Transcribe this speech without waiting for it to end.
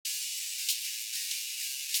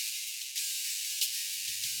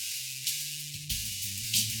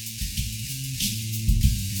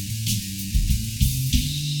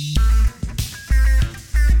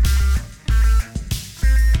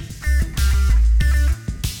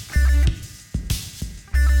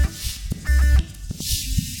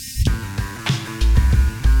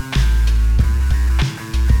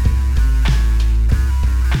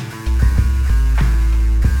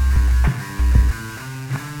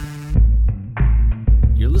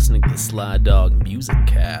Sly Dog Music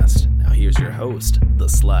Cast. Now here's your host, the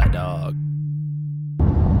Sly Dog.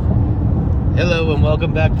 Hello and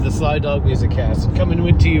welcome back to the Sly Dog Music Cast.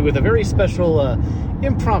 Coming to you with a very special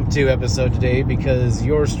impromptu episode today because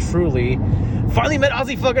yours truly finally met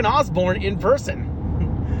Ozzy fucking Osbourne in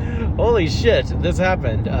person. Holy shit, this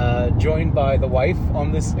happened. Joined by the wife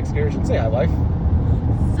on this excursion. Say hi, wife.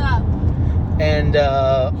 Sup? And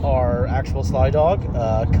our actual Sly Dog,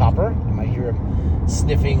 Copper. You might hear him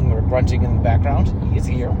sniffing or grunting in the background. He is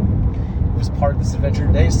here. He was part of this adventure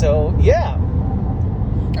today. So, yeah.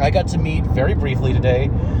 I got to meet very briefly today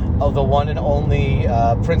of the one and only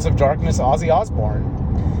Prince of Darkness, Ozzy Osbourne.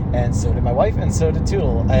 And so did my wife, and so did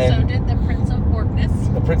Tool. And so did the Prince of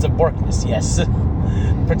Borkness? The Prince of Borkness, yes.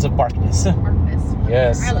 Prince of Barkness. Barkness.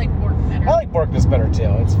 Yes. I like Bork better. I like Borkness better,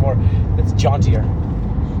 too. It's jauntier.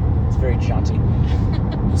 It's very jaunty.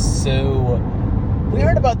 So, we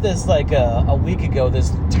heard about this like a week ago,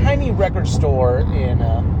 this tiny record store in,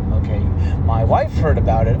 my wife heard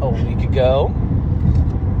about it a week ago.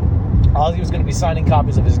 Ozzy was going to be signing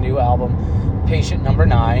copies of his new album, Patient Number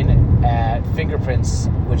 9, at Fingerprints,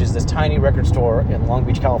 which is this tiny record store in Long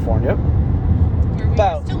Beach, California. Where we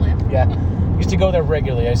used to live. Yeah. Used to go there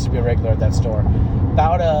regularly. I used to be a regular at that store.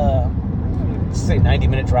 About a,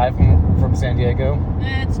 90-minute drive from San Diego.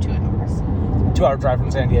 It's 2 hours. 2-hour drive from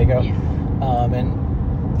San Diego. Yeah.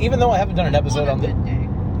 And even though I haven't done an episode on the day.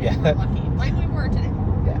 Yeah. We're lucky. Like we were today.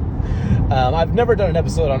 Yeah. I've never done an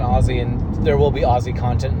episode on Ozzy, and there will be Ozzy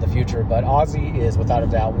content in the future, but Ozzy is without a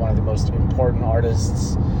doubt one of the most important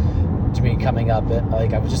artists to me coming up.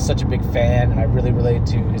 Like, I was just such a big fan, and I really related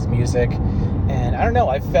to his music, and I don't know,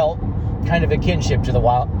 I felt kind of a kinship to the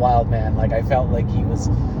wild man. Like, I felt like he was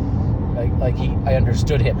I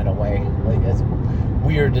understood him in a way. Like, as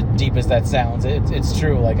weird and deep as that sounds, it's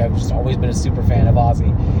true. Like, I've just always been a super fan of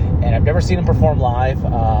Ozzy, and I've never seen him perform live.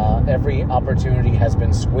 Every opportunity has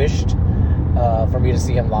been squished for me to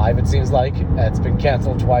see him live, it seems like. It's been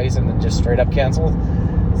canceled twice and then just straight up canceled.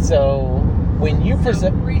 So when you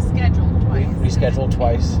rescheduled twice. Rescheduled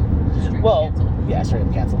twice. Straight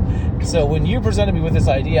up canceled. So when you presented me with this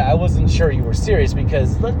idea, I wasn't sure you were serious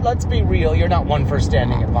because let's be real, you're not one for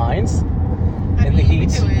standing in lines in the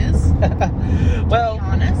heat. Who is?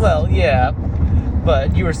 Well, yeah.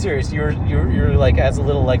 But you were serious. You're like, as a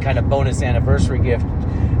little like kind of bonus anniversary gift,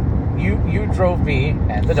 you drove me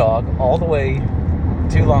and the dog all the way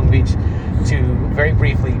to Long Beach to very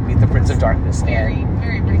briefly meet the Prince of Darkness. Very,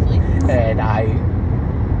 very briefly. And I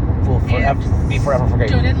will be forever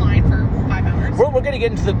forgetting. Stood in line for 5 hours. We're going to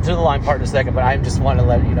get into the line part in a second, but I just want to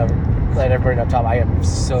let everybody know top. I am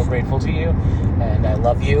so grateful to you, and I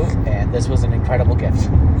love you, and this was an incredible gift.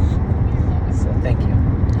 So thank you.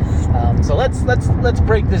 So let's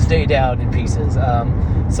break this day down in pieces.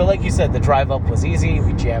 So like you said, the drive up was easy.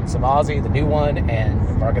 We jammed some Ozzy, the new one,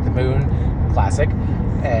 and Bark at the Moon, classic.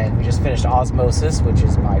 And we just finished Osmosis, which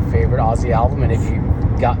is my favorite Ozzy album. And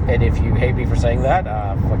if you hate me for saying that,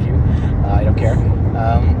 fuck you. I don't care.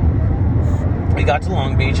 We got to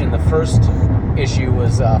Long Beach, and the first issue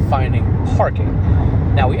was finding parking.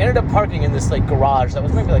 Now we ended up parking in this like garage that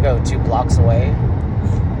was maybe like 2 blocks away.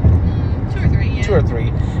 2 or 3, yeah. 2 or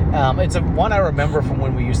 3. It's a one I remember from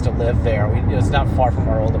when we used to live there. It was not far from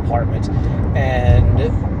our old apartment, and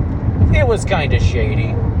it was kind of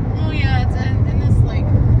shady. Oh yeah, it's in this like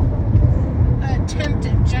attempt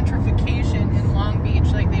at gentrification in Long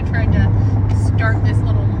Beach. Like they tried to start this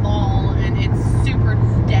little mall, and it's super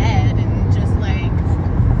dead and just like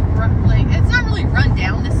it's not really run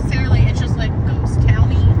down necessarily. It's just like ghost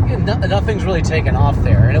towny. Yeah, nothing's really taken off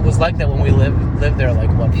there, and it was like that when we lived there.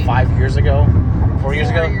 Like what, 5 years ago? 4 years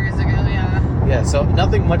ago? 4 years ago, yeah. Yeah, so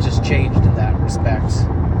nothing much has changed in that respect.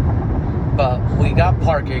 But we got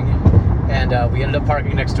parking, and we ended up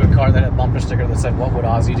parking next to a car that had a bumper sticker that said, "What would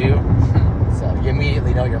Ozzy do?" So you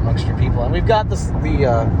immediately know you're amongst your people. And we've got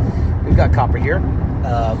we've got Copper here,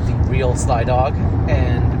 the real Sly Dog,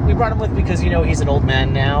 and we brought him with because he's an old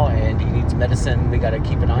man now and he needs medicine. We got to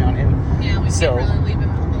keep an eye on him. Yeah, we can't really leave him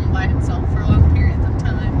alone by himself for long periods of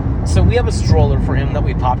time. So we have a stroller for him that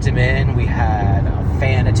we popped him in. We had a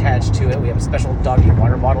fan attached to it. We have a special doggy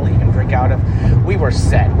water bottle he can drink out of. We were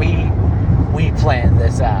set. We planned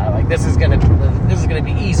this out. Like, this is gonna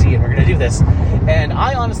be easy, and we're gonna do this. And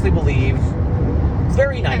I honestly believe,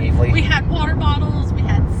 very naively, we had water bottles. We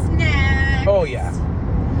had snacks. Oh yeah.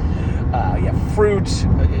 Fruit.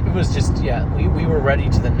 It was just we were ready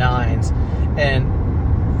to the nines, and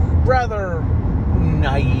rather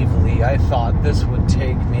naively, I thought this would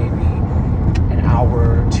take maybe an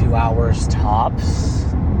hour, 2 hours tops.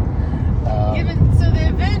 So the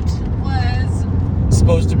event was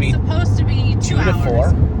supposed to be 2 2 to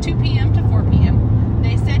hours. 4. 2 p.m. to 4 p.m.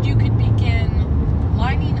 They said you could begin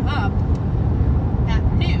lining up at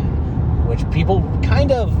noon. which people kind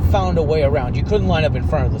of found a way around. You couldn't line up in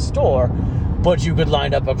front of the store, but you could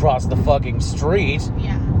line up across the fucking street.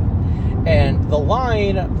 Yeah. And the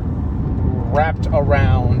line wrapped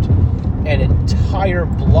around an entire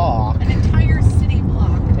block. An entire city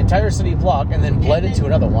block. And then bled into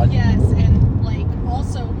another one. Yes, and like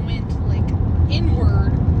also went like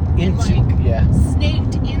inward.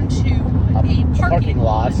 Snaked into a parking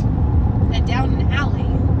lot. And down an alley.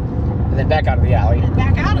 And then back out of the alley. And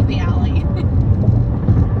back out of the alley.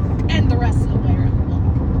 And the rest of the way around the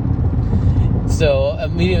block. So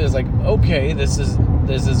immediately it was like, okay, this is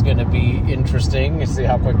going to be interesting. You see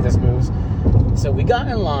how quick this moves. So we got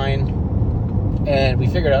in line, and we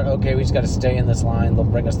figured out, okay, we just got to stay in this line. They'll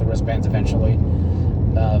bring us the wristbands eventually.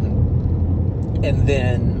 And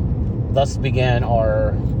then thus began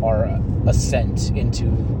our ascent into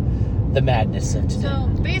the madness of today. So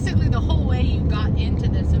basically the whole way you got into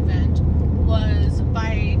this event was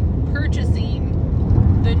by purchasing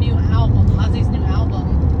the new album, Ozzy's new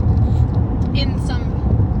album, in some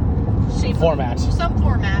shape, some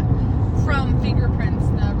format from Fingerprints,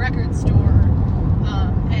 the record store,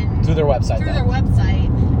 and through their website,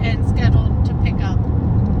 and scheduled to pick up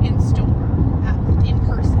in store, in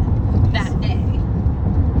person that day.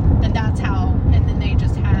 And that's how. And then they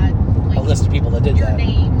just had like a list of people that did your that.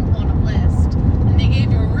 name on a list, and they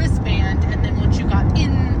gave you a wristband. And then once you got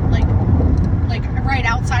in, like right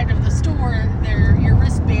outside of the store, your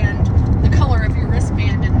wristband, the color of your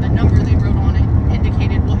wristband, and the number they wrote on it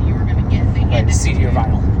indicated what you were going to get. They handed CD or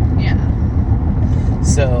vinyl. Yeah.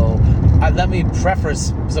 So let me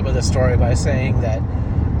preface some of the story by saying that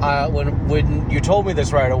when you told me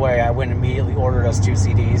this right away, I went and immediately ordered us 2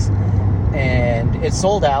 CDs, and it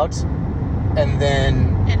sold out, and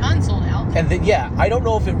then it unsold out. And then I don't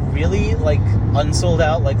know if it really like unsold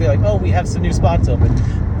out. Like they're like, oh, we have some new spots open.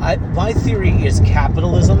 My theory is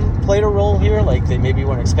capitalism played a role here. Like they maybe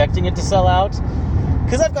weren't expecting it to sell out.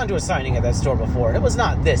 Because I've gone to a signing at that store before, and it was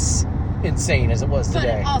not this insane as it was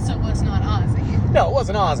today. But it also was not Ozzy. No, it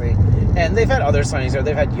wasn't Ozzy. And they've had other signings there.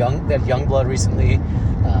 They had Youngblood recently.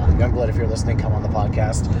 Youngblood, if you're listening, come on the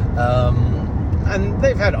podcast. And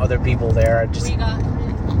they've had other people there. We got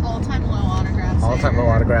all-time low autographs. All-time low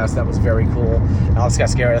autographs. That was very cool. Alex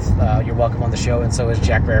Gaskareth, you're welcome on the show, and so is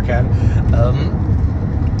Jack Bearcat.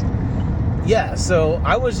 So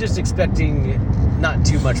I was just expecting not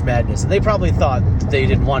too much madness. And they probably thought they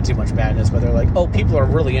didn't want too much madness, but they're like, oh, people are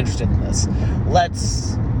really interested in this.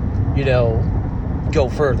 Let's, go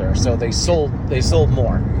further. So they sold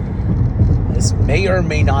more. This may or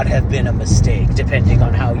may not have been a mistake, depending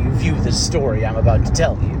on how you view the story I'm about to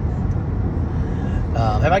tell you.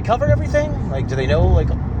 Have I covered everything? Like, do they know, like,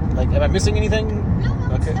 am I missing anything?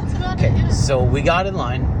 No, that's about it, yeah. So we got in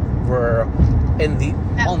line. We're in the...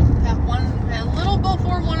 a little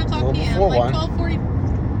before 1 o'clock p.m., like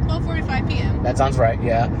 12:45 p.m. That sounds right,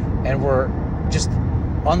 yeah. And we're just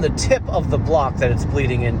on the tip of the block that it's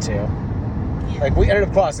bleeding into. Yeah. Like, we ended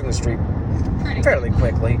up crossing the street fairly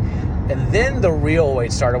quickly. And then the real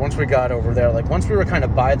wait started once we got over there. Like, once we were kind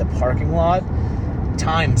of by the parking lot,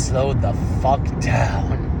 time slowed the fuck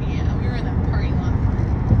down. Yeah, we were in that parking lot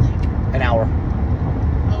for, like... an hour.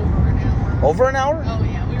 Over an hour. Over an hour? Oh,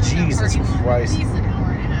 yeah. We were Jesus in that parking lot Christ. at least an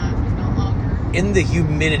hour and a half, if not longer. In the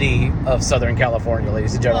humidity of Southern California,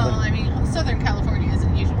 ladies and gentlemen. Well, I mean, Southern California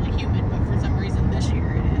isn't usually humid, but for some reason this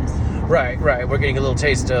year it is. Right. We're getting a little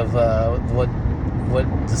taste of what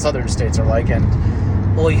the southern states are like, and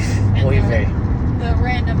oy vey. The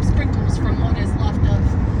random sprinkles from what is left of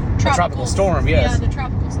tropical storm, yes. Yeah, the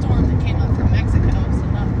tropical storm that came up from Mexico, so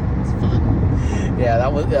that was fun. Yeah,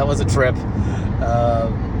 that was a trip.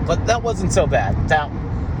 But that wasn't so bad.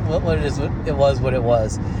 It was what it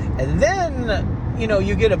was. And then,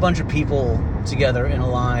 you get a bunch of people together in a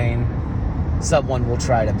line. Someone will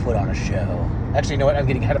try to put on a show. Actually, you know what? I'm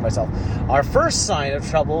getting ahead of myself. Our first sign of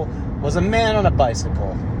trouble was a man on a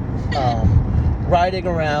bicycle, riding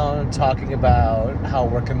around talking about how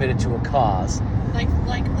we're committed to a cause. Like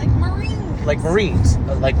Marines. Like Marines.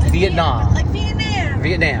 Like Vietnam. Like Vietnam.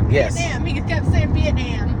 Vietnam, yes. Vietnam. He kept saying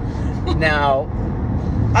Vietnam. Now,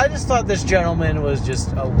 I just thought this gentleman was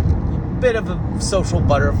just a bit of a social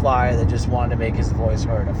butterfly that just wanted to make his voice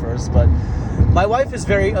heard at first. But my wife is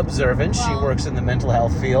very observant. She works in the mental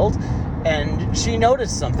health field. And she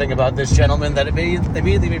noticed something about this gentleman that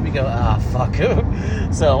immediately made me go, fuck.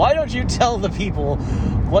 So why don't you tell the people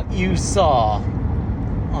what you saw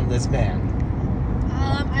on this man?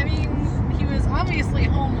 I mean, he was obviously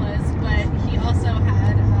homeless, but he also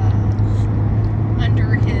had under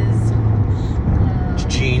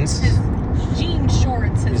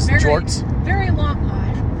jorts. Very long.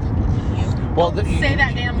 Well, Don't say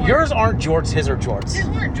that damn word. Yours aren't jorts. His are jorts. His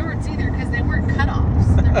weren't jorts either because they weren't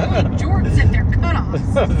cutoffs. They're only jorts if they're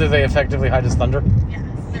cutoffs. Do they effectively hide his thunder? Yes,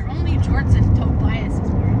 they're only jorts if Tobias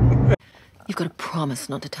is wearing them. You've got to promise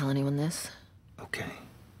not to tell anyone this. Okay.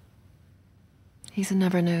 He's a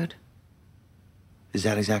never nude. Is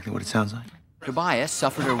that exactly what it sounds like? Tobias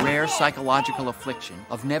suffered a rare psychological affliction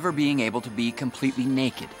of never being able to be completely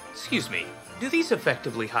naked. Excuse me, do these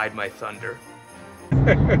effectively hide my thunder?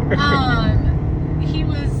 He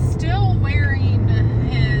was still wearing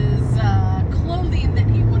his clothing that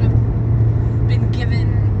he would have been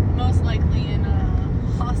given most likely in a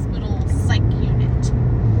hospital psych unit.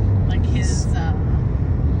 Like his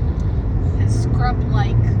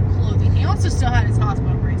scrub-like clothing. He also still had his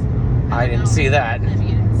hospital bracelet on. I didn't see that. If you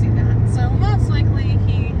didn't see that. So most likely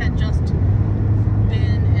he had just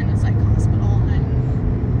been in a psych hospital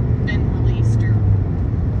and been released or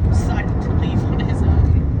decided to leave on his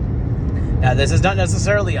own. Now, this is not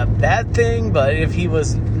necessarily a bad thing, but if he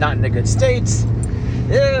was not in a good state,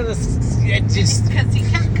 it just... Because he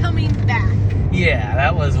kept coming back. Yeah,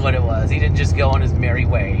 that was what it was. He didn't just go on his merry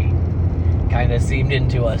way. Kind of seemed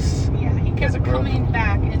into us. Yeah, he As a kept group. coming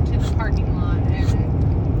back into the parking lot and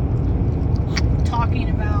talking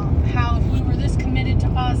about how if we were this committed to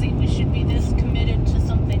Ozzy, we should be this committed to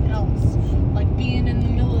something else. Like being in the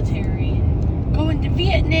military and going to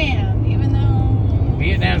Vietnam, even though...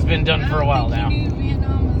 Vietnam's been done for a while now. I don't think he knew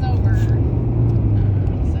Vietnam was over.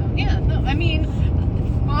 So, yeah, no, I mean,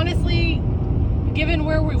 honestly, given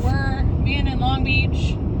where we were, being in Long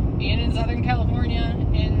Beach, being in Southern California,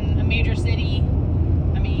 in a major city,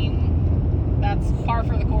 I mean, that's par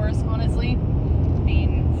for the course, honestly.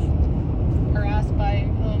 Being harassed by a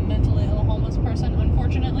mentally ill homeless person,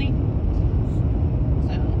 unfortunately.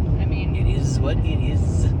 So, I mean... It is what it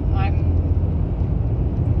is.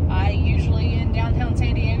 I usually in downtown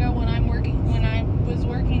San Diego when I was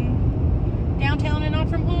working downtown and not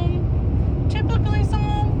from home, typically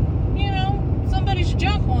saw, somebody's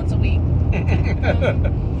junk once a week.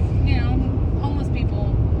 Homeless people.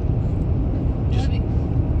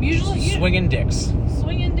 Usually Swinging dicks.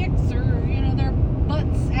 swinging dicks or, their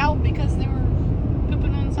butts out because they were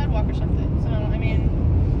pooping on the sidewalk or something. So, I mean,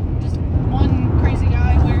 just one crazy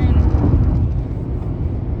guy wearing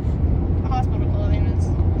hospital clothing is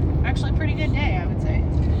actually a pretty good day, I would say.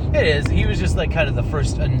 It is. He was just like kind of the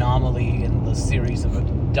first anomaly in the series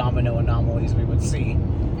of domino anomalies we would see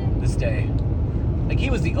this day. Like, he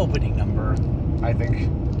was the opening number, I think.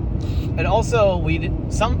 And also,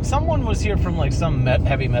 someone was here from like some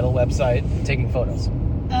heavy metal website taking photos.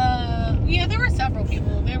 Yeah, there were several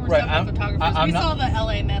people. There were several photographers. We saw the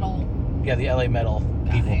LA Metal. Yeah, the LA Metal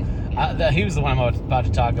people. Yeah. He was the one I'm about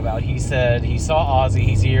to talk about. He said he saw Ozzy.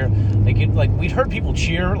 He's here. Like we'd heard people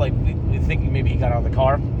cheer. Like we thinking maybe he got out of the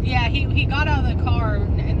car. Yeah, he got out of the car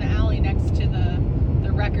in the alley next to the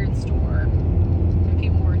record store, and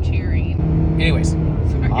people were cheering. Anyways,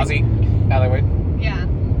 Ozzy, alleyway. Yeah,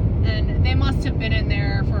 and they must have been in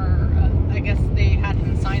there for. I guess they had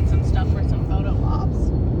him sign some stuff for some photo ops.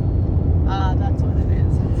 That's what it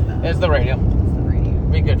is. It's the radio. It's the radio.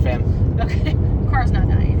 Be good, fam. Okay, car's not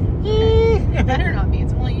dying. Okay. It better not be.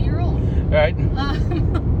 It's only a year old. All right.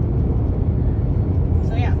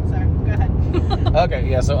 So yeah, sorry. Go ahead. Okay,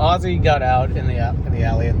 yeah. So Ozzy got out in the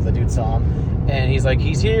alley, and the dude saw him, and he's like,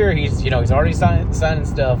 he's here. He's he's already signing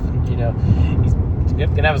stuff. And, he's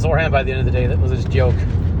gonna have a sore hand by the end of the day. That was his joke.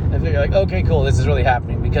 And they're like, okay, cool. This is really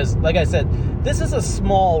happening because, like I said, this is a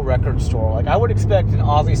small record store. Like I would expect an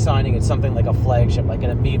Ozzy signing at something like a flagship, like an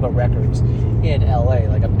Amoeba Records in LA,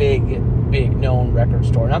 like a big known record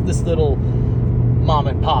store, not this little mom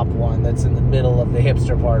and pop one that's in the middle of the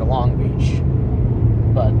hipster part of Long Beach.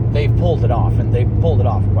 But they've pulled it off, and they've pulled it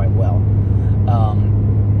off quite well.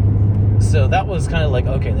 So that was kind of like,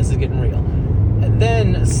 okay, this is getting real. And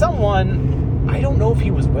then someone, I don't know if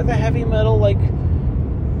he was with a heavy metal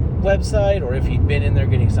website or if he'd been in there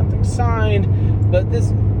getting something signed, but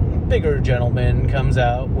this bigger gentleman comes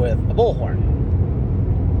out with a bullhorn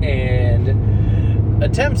and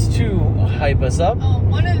attempts to hype us up. Oh,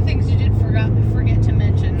 one of the things you did forget to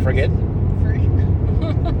mention. Forget?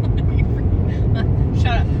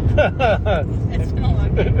 Shut up. It's been a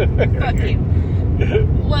long day. Fuck you.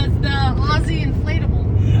 Was the Ozzy inflatable.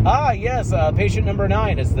 Ah, yes, patient number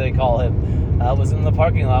 9, as they call him, was in the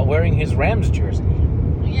parking lot wearing his Rams jersey.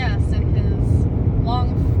 Yes, and his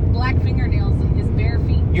long black fingernails and his bare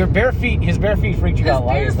feet. His bare feet freaked you out.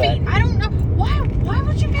 Why is that? I don't know. Why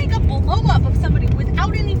would you make a blow-up of somebody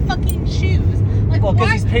without any fucking shoes? Like, Well,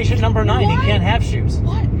 because he's patient number 9. He can't have shoes.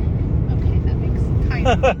 What? Okay, that makes kind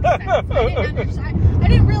trying to make sense. I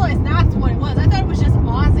didn't realize that's what it was. I thought it was just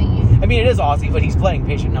Ozzy. I mean, it is Ozzy, but he's playing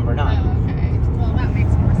patient number 9. Oh, okay. Well, that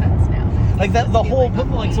makes more sense now. Like that, the whole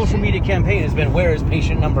like social media campaign has been, where is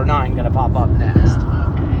patient number 9 going to pop up next?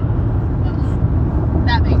 Okay. Well,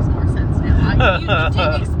 that makes more sense now. You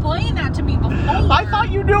didn't explain that to me before. I thought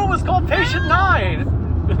you knew it was called patient 9.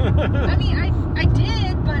 I mean, I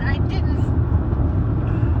did, but I didn't.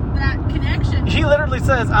 That connection. He literally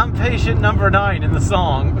says, "I'm patient number 9" in the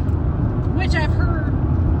song. Which I've heard,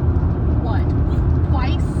 what,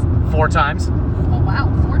 twice? 4 times. Oh, wow,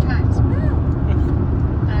 4 times. Woo.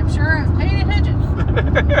 I'm sure I was paying attention.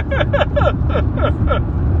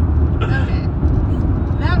 Okay.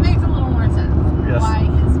 That makes a little more sense. Yes. Why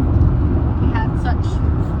he had such...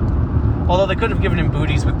 Although they could have given him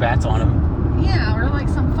booties with bats on him. Yeah, or like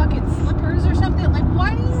some fucking slippers or something. Like,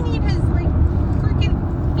 why do you need his, like, freaking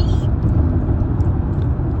feet?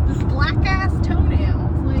 This black-ass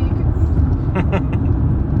toenails. Like, I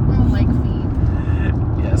don't like feet.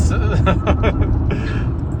 Yes.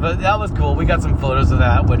 But that was cool. We got some photos of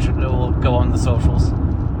that, which will go on the socials.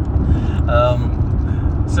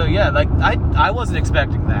 So yeah, like I wasn't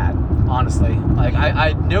expecting that, honestly. Like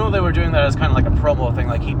I knew they were doing that as kind of like a promo thing.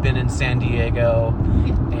 Like he'd been in San Diego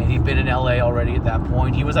and he'd been in LA already at that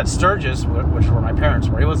point. He was at Sturgis, which were my parents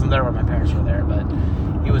were. He wasn't there when my parents were there, but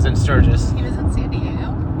he was in Sturgis. He was in San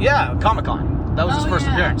Diego? Yeah, Comic-Con. That was his first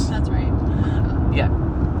appearance. That's right. Yeah.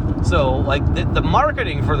 So like the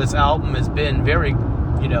marketing for this album has been very,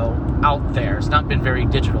 out there. It's not been very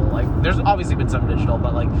digital. Like there's obviously been some digital,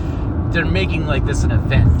 but like they're making like this an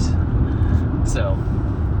event. So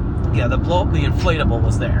yeah, the inflatable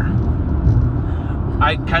was there.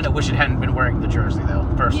 I kind of wish it hadn't been wearing the jersey though,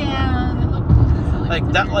 personally. Yeah, it looked silly. Like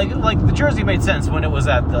that, like the jersey made sense when it was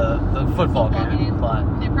at the football game, but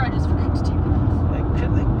they probably just forgot to take it off.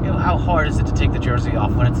 how hard is it to take the jersey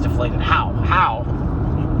off when it's deflated? How?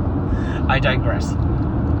 I digress.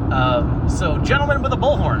 So, gentleman with a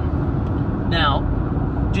bullhorn. Now,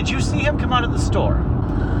 did you see him come out of the store?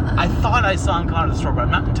 I thought I saw him come out of the store, but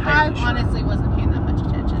I'm not entirely sure. I honestly wasn't paying that much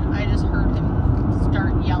attention. I just heard him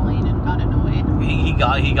start yelling and got annoyed. He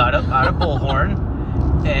got a bullhorn,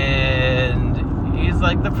 and he's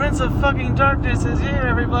like, "The Prince of fucking Darkness is here,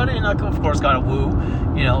 everybody!" And of course, got a woo.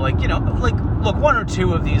 Look, 1 or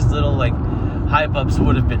 2 of these little like hype ups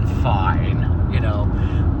would have been fine.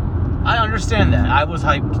 I understand that. I was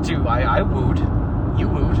hyped too. I wooed. You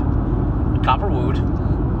wooed. Copper wooed.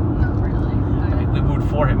 Not really. We wooed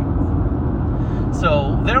for him.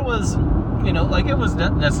 So there was, it was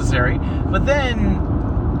necessary. But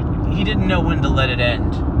then he didn't know when to let it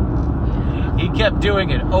end. He kept doing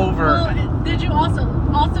it over. Well, did you also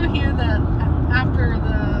hear that after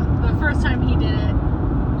the first time he did it,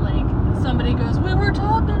 like somebody goes, "We were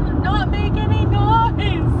told to not make any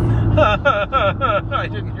noise." I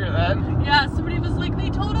didn't hear that. Yeah, somebody was like, "They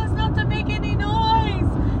told us not to make any noise.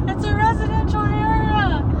 It's a residential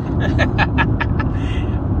area."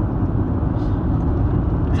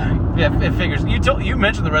 Yeah, it figures. You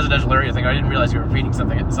mentioned the residential area thing. I didn't realize you were repeating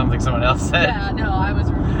something someone else said. Yeah, no, I was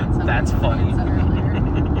repeating something. That's funny. Said earlier.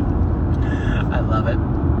 I love it.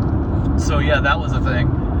 So yeah, that was a thing.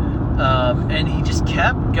 And he just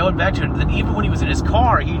kept going back to it. Then even when he was in his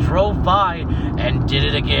car, he drove by and did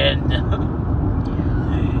it again.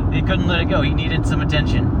 He couldn't let it go. He needed some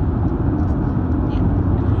attention.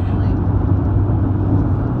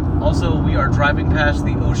 Also, we are driving past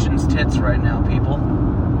the Ocean's Tits right now, people.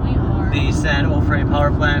 We are. The San Onofre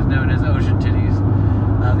power plant known as Ocean Titties.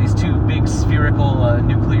 These 2 big spherical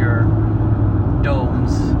nuclear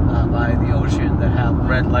domes by the ocean that have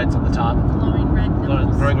red lights on the top. Glowing red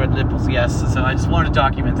nipples. Glowing red nipples, yes. So I just wanted to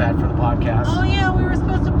document that for the podcast. Oh yeah, we were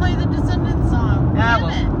supposed to play the Descendants song. Yeah, Damn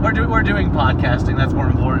well, we're doing podcasting. That's more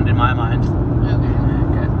important in my mind. Okay.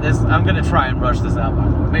 I'm gonna try and rush this out, by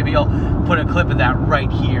the way. Maybe I'll put a clip of that right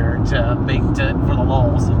here for the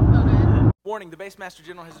lulls. Okay. Warning, the Basemaster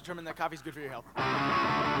General has determined that coffee is good for your health.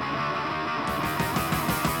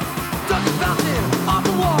 Dust bouncing off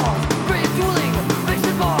the walls, refueling,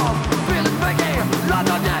 mixing balls, feeling breaking, light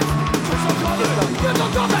on deck. Kids are coming, kids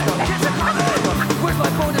are coming, kids are coming. Where's my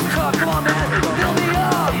bonus cup? Come on, man, fill me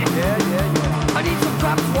up. Yeah. I need some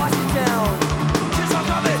crap to wash it down. Kids are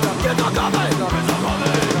coming, kids are coming, kids are coming.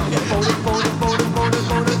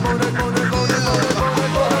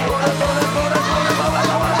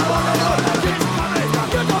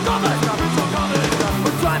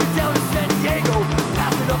 We're driving down to San Diego,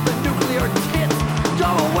 passing up the nuclear tits. Go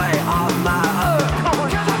away on my earth.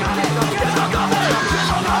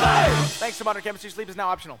 Thanks to Modern Chemistry, sleep is now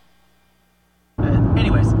optional.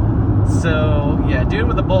 Anyways, So, yeah, dude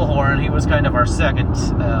with the bullhorn, he was kind of our second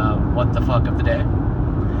what the fuck of the day.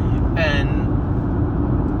 And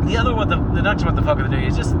the other the next what the fuck of the day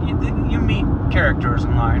is just you meet characters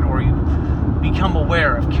in line, or you become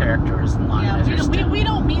aware of characters in line. Yeah, we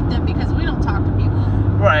don't meet them because we don't talk to people.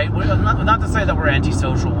 Right. Not to say that we're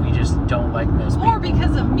antisocial, we just don't like those people. More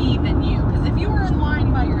because of me than you. Because if you were in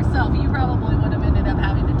line by yourself, you probably would have ended up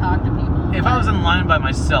having to talk to people. If I was in line by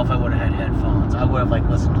myself, I would have had headphones. I would have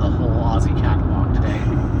listened to the whole Aussie catalog today.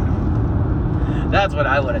 That's what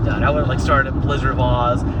I would have done. I would have started at Blizzard of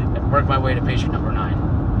Oz and worked my way to patient number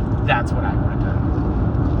 9. That's what I would have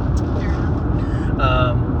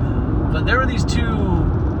done. But there were these two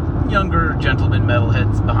younger gentlemen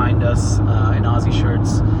metalheads behind us in Aussie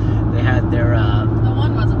shirts. They had their... The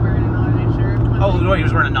one wasn't wearing an Aussie shirt. Oh, no, he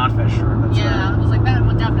was wearing a Knotfest shirt. That's yeah, right. I was like, that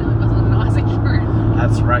one definitely wasn't an Aussie shirt.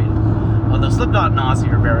 That's right. Although Slipknot and Aussie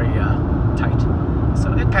are very tight.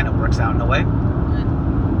 So it kind of works out in a way.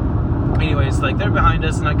 Anyways, they're behind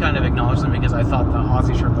us, and I kind of acknowledged them because I thought the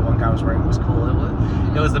Aussie shirt the one guy was wearing was cool.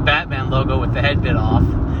 It was the Batman logo with the head bit off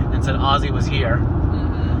and said Aussie was here.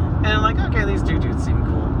 And I'm like, okay, these two dudes seem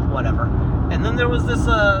cool, whatever. And then there was this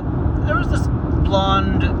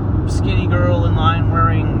blonde, skinny girl in line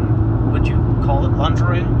wearing, would you call it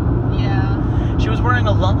lingerie? Yeah. She was wearing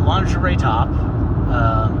a lingerie top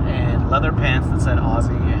and leather pants that said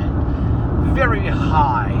Aussie and very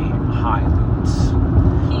high boots.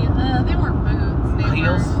 They weren't boots.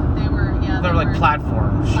 Heels? They were like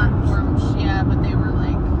platform shoes. Platforms, yeah, but they were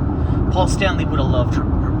like... Paul Stanley would have loved her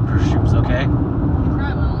shoes, okay? He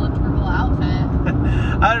probably would have loved her whole outfit.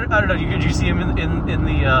 I don't know, did you see him in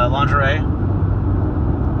the lingerie?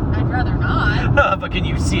 I'd rather not. But can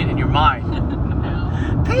you see it in your mind?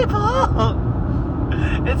 No. People!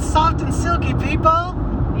 It's soft and silky, people!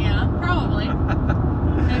 Yeah, probably.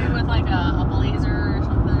 Maybe with a blazer or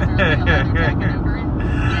something, or a leather jacket over it.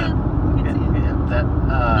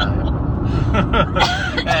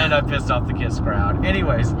 And I pissed off the Kiss crowd.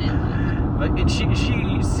 Anyways, but she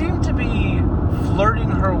seemed to be flirting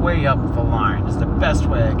her way up the line, is the best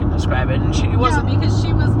way I can describe it. And she wasn't... Yeah, because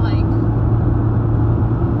she was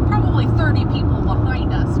probably 30 people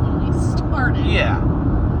behind us when we started. Yeah.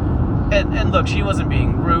 And look, she wasn't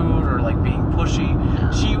being rude or being pushy.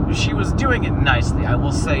 No. She was doing it nicely. I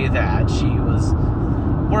will say that. She was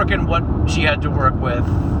working what she had to work with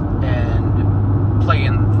and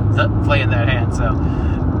playing that hand. So,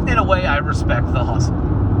 in a way, I respect the hustle.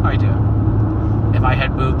 I do. If I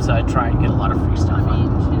had boobs, I'd try and get a lot of free stuff. I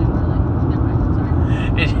mean,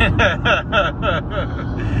 she didn't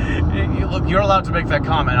really. Look, you're allowed to make that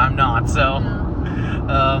comment. I'm not. So,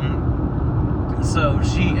 No. So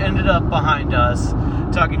she ended up behind us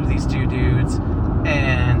talking to these two dudes,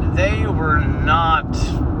 and they were not.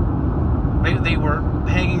 They were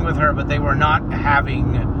hanging with her, but they were not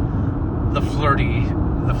having the flirties.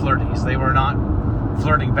 They were not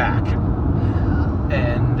flirting back.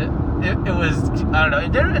 And it was, I don't know,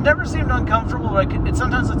 it never seemed uncomfortable.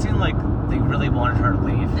 Sometimes it seemed like they really wanted her to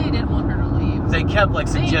leave. They did want her to leave. They kept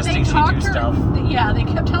suggesting she do stuff. Yeah, they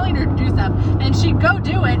kept telling her to do stuff, and she'd go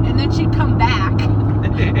do it, and then she'd come back.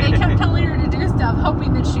 They kept telling her to do stuff,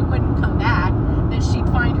 hoping that she wouldn't come back, that she'd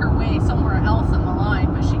find her way somewhere else in the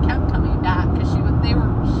line, but she kept coming back because she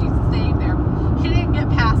stayed there. She didn't get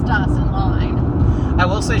past us in line. I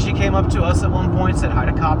will say she came up to us at one point, said hi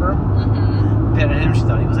to Copper, petted him. She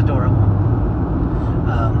thought he was adorable.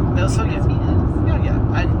 So yeah, he is.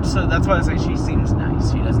 Yeah. And so that's why I say she seems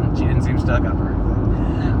nice. She didn't seem stuck up or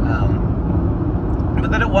anything. No.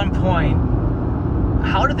 But then at one point,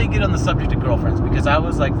 how did they get on the subject of girlfriends? Because I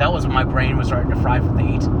was that was when my brain was starting to fry from the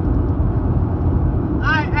heat.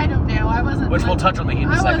 I don't know. I wasn't. Which we'll touch on the heat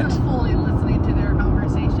in a second. I wasn't fully listening to their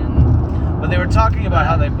conversation. But they were talking about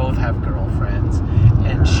how they both have girlfriends,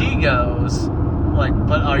 and she goes,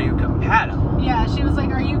 but are you compatible? Yeah, she was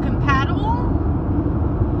like, "Are you compatible?"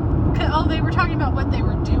 Oh, they were talking about what they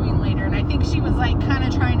were doing later, and I think she was kind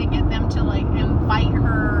of trying to get them to invite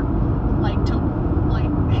her, to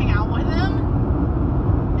hang out with them.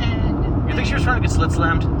 And you think she was trying to get slit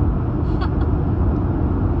slammed?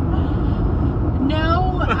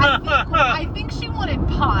 No, I think she wanted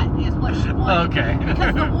pot is what she wanted. Okay.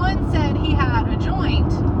 Because the one said he had a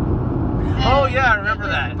joint. Oh yeah, I remember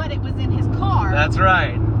that. But it was in his car. That's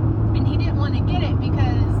right. And he didn't want to get it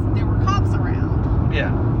because there were cops around.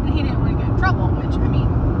 Yeah. And he didn't want to get in trouble, which, I mean...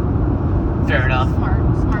 Fair enough.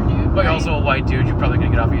 Smart dude. But you're also a white dude, you're probably going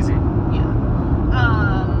to get off easy. Yeah.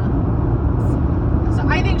 So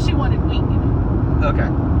I think she wanted weed. Okay.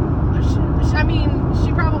 I mean,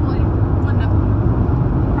 she probably wouldn't have...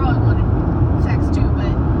 Probably wanted sex too,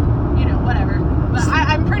 but, whatever. But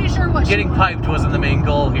I'm pretty sure what getting piped wasn't the main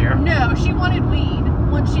goal here. No, she wanted weed.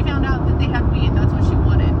 Once she found out that they had weed, that's what she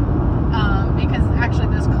wanted. Because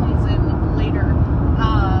actually this comes in later.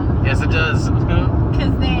 Yes, it does.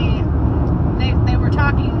 Because they were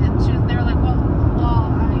talking, and they were like, well,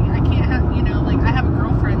 I can't have, like, I have a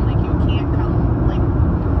girlfriend, like, you can't come, like,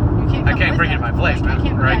 you can't come I can't with bring you us. to my place, like,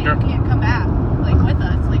 man. Right? you can't come back, like, with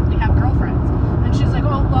us, like, we have girlfriends. And she's like,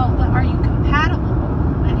 oh, well, but are you compatible?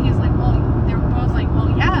 And he's like, well, they're both like, well,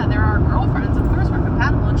 yeah, there are girlfriends, of course we're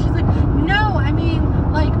compatible. And she's like, no, I mean,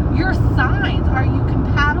 like, your signs, are you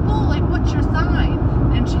compatible? Like, what's your sign?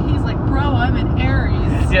 And he's like, bro, I'm an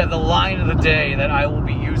Aries. Yeah, the line of the day that I will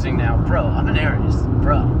be using now. Bro, I'm an Aries.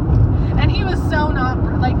 Bro. And he was so not,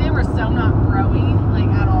 like, they were so not broy, like,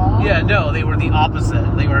 at all. Yeah, no, they were the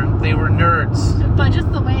opposite. They were nerds. But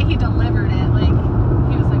just the way he delivered it, like,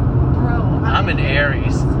 he was like, bro, I'm an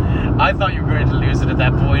Aries. I thought you were going to lose it at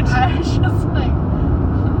that point. I was just like,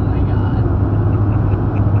 oh my god.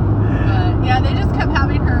 But yeah, they just kept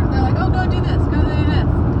having her, they're like, oh, go do this, go do this,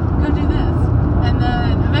 go do this. And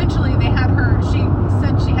then eventually they had her, she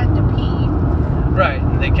said she had to pee. Right,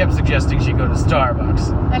 and they kept suggesting she go to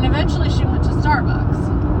Starbucks. And eventually she went to Starbucks.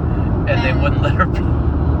 And they wouldn't let her pee.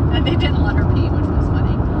 And they didn't let her pee, which was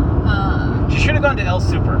funny. She should have gone to El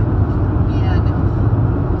Super. Yeah,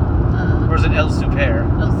 no. Or is it El Super?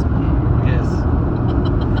 El Super. Yes.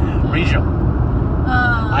 Regional.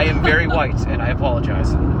 I am very white, and I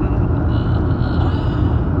apologize.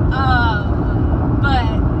 But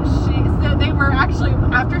so they were actually,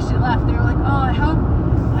 after she left, they were like, oh, I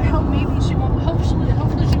hope maybe she won't,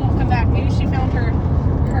 hopefully she won't come back. Maybe she found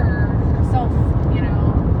herself,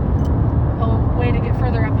 a way to get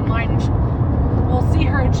further up in line. And we'll see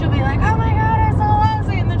her, and she'll be like, oh my god, I saw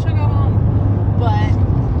Leslie, and then she'll go home. But,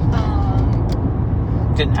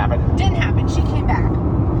 Didn't happen. Didn't happen. She came back.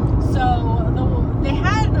 So they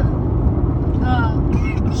had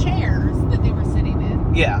chairs that they were sitting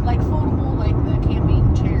in. Yeah. Like foldable, like the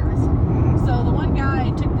camping chairs. So the one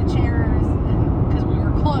guy took the chairs because we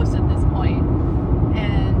were close at this point,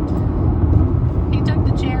 and he took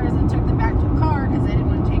the chairs and took them back to the car because they didn't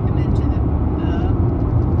want to take them into the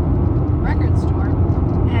record store.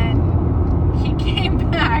 And he came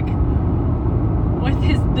back with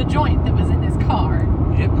the joint that was in his car.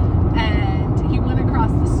 Yep. And he went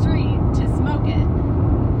across the street to smoke it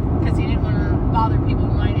because he didn't want to bother people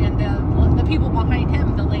in line. And the people behind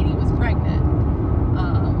him, the lady was pregnant.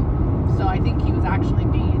 So I think he was actually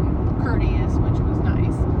being courteous, which was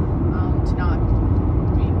nice, to not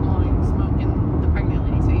be blowing smoke in the pregnant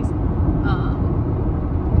lady's face.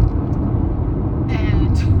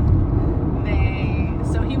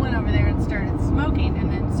 So he went over there and started smoking,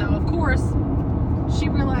 and then so of course she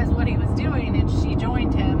realized what he was doing, and she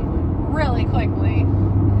joined him really quickly.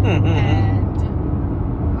 And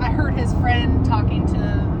I heard his friend talking to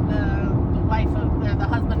the wife of the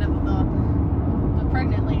husband of the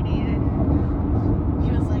pregnant lady, and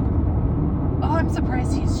he was like, oh, I'm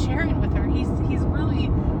surprised he's sharing with her. He's really,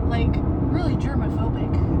 like, really germophobic.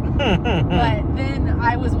 But then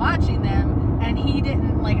I was watching them, and he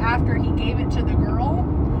didn't, like, after he gave it to the girl,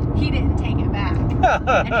 he didn't take it back.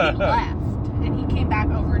 And he left. And he came back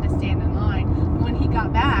over to stand in line. And when he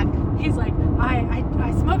got back, he's like, I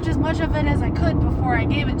smoked as much of it as I could before I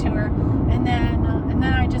gave it to her, and then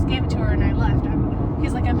I just gave it to her and I left.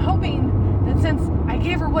 He's like, I'm hoping that since I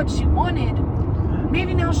gave her what she wanted,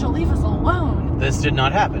 maybe now she'll leave us alone. This did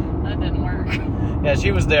not happen. That didn't work. Yeah,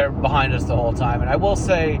 she was there behind us the whole time, and I will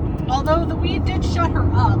say, although the weed did shut her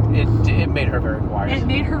up, it made her very quiet. It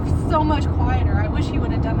made her so much quieter. I wish he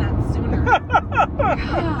would have done that sooner.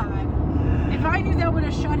 God. If I knew that would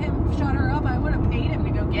have shut her up, I would have paid him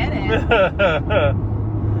to go get it.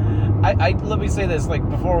 Let me say this, like,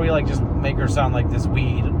 before we, like, just make her sound like this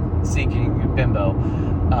weed-seeking bimbo,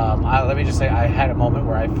 let me just say I had a moment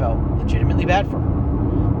where I felt legitimately bad for her.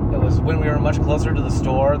 It was when we were much closer to the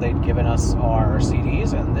store. They'd given us our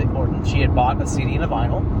CDs, or she had bought a CD and a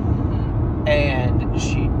vinyl. And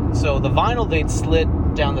so the vinyl they'd slid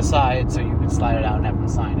down the side so you could slide it out and have them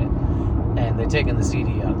sign it. And they'd taken the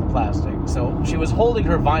CD out of the plastic. So she was holding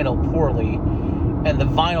her vinyl poorly, and the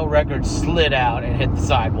vinyl record slid out and hit the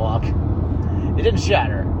sidewalk. It didn't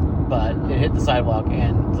shatter, but it hit the sidewalk,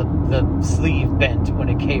 and the sleeve bent when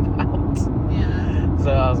it came out. Yeah.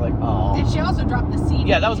 So I was like, oh. And she also dropped the CD.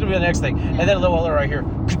 Yeah, that was going to be the next thing. Yeah. And then a little while right here,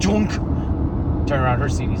 ka-chunk, turn around, her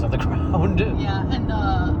CD's on the ground. Yeah, and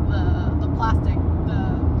the plastic,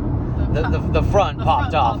 the front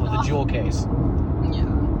popped off of the jewel case. Yeah.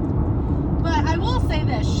 But I will say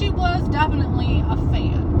this, she was definitely a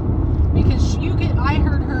fan. Because I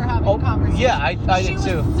heard her having a conversation. Yeah, I did too.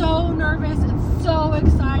 She was so nervous and so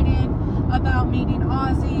excited. about meeting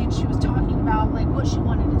Ozzy, and she was talking about like what she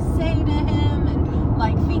wanted to say to him, and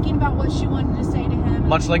like thinking about what she wanted to say to him.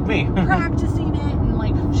 Much like me. Practicing it, and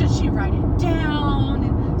like, should she write it down?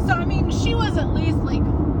 And so, I mean, she was at least like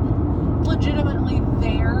legitimately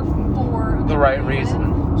there for The right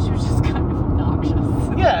reason. She was just kind of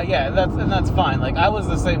obnoxious. Yeah, that's fine. Like, I was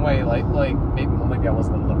the same way. Like maybe I was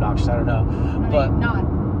a little obnoxious. I don't know, but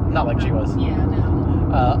not like she was. Yeah,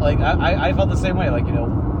 no. Like I felt the same way. Like, you know,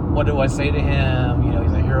 what do I say to him? You know,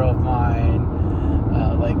 he's a hero of mine.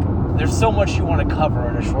 Like, there's so much you want to cover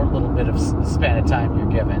in a short little bit of span of time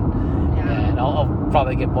you're given. Yeah. And I'll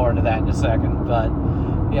probably get more into that in a second. But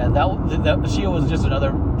yeah, that she was just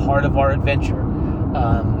another part of our adventure.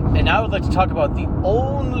 And now I would like to talk about the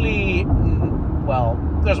only, well,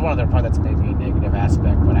 there's one other part that's maybe a negative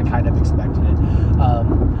aspect, but I kind of expected it.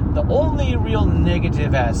 The only real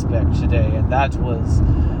negative aspect today, and that was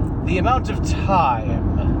the amount of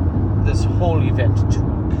time this whole event took.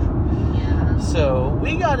 Yeah. So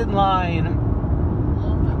we got in line a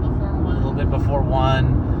little bit before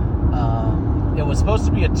 1. It was supposed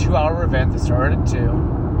to be a 2-hour event that started at 2.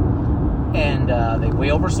 And they way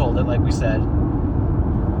oversold it, like we said.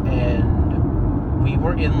 And we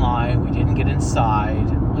were in line. We didn't get inside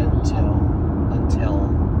until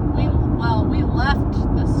we left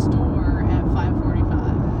the store at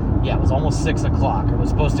 5:45. yeah, it was almost 6 o'clock. It was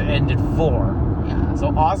supposed to end at 4. Yeah.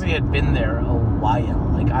 So Ozzy had been there a while.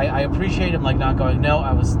 Like, I appreciate him, like, not going, no,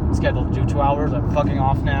 I was scheduled to do 2 hours. I'm fucking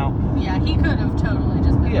off now. Yeah, he could have totally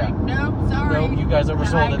just been Yeah. like, nope, sorry. Nope, you guys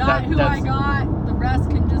oversold it. I got. The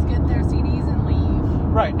rest can just get their CDs and leave.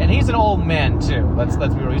 Right, and he's an old man too. Let's be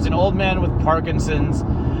real. He's an old man with Parkinson's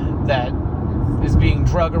that is being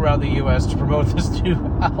drugged around the U.S. to promote this new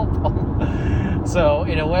album. So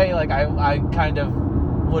in a way, like, I kind of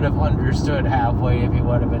would have understood halfway if he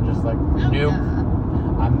would have been just like, nope. Yeah.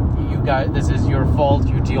 You guys, this is your fault.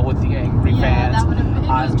 You deal with the angry fans. That would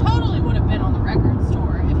have. It totally would have been on the record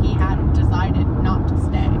store if he had decided not to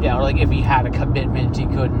stay. Yeah, or like if he had a commitment he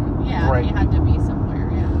couldn't break. He had to be somewhere.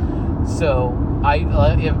 Yeah. So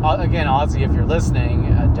again, Ozzy, if you're listening,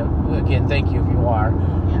 again, thank you if you are.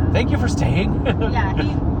 Yeah. Thank you for staying. Yeah,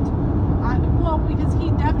 because he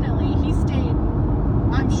stayed.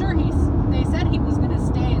 I'm sure they said he was going to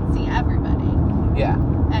stay and see everybody. Yeah.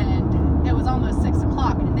 And it was almost 6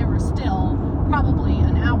 o'clock, and there were still probably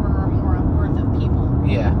an hour or more worth of people.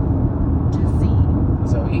 Yeah. To see.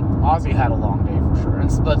 So Ozzy had a long day for sure,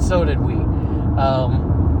 but so did we.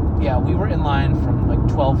 Yeah, we were in line from like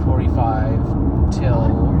 12:45 till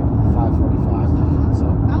 5:45. So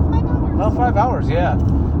about 5 hours. About 5 hours, yeah.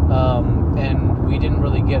 And we didn't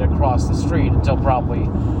really get across the street until probably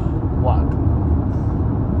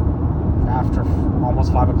after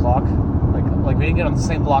almost 5 o'clock. Like we didn't get on the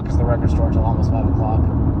same block as the record store until almost 5 o'clock.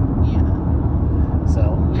 Yeah.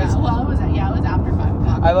 So. Yeah. Well, it was after 5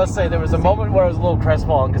 o'clock. I must say there was a moment where I was a little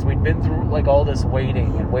crestfallen because we'd been through like all this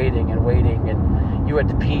waiting, and you had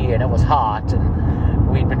to pee, and it was hot, and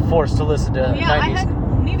we'd been forced to listen to 90s.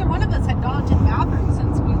 Neither one of us had gone to the bathroom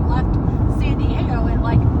since we left San Diego at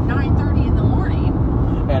like 9:30 in the morning.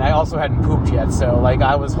 And I also hadn't pooped yet, so like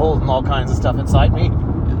I was holding all kinds of stuff inside me.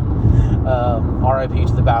 R.I.P.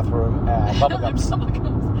 to the bathroom at Bubba Gumps.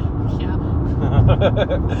 Yeah.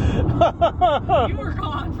 You were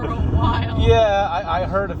gone for a while. Yeah, I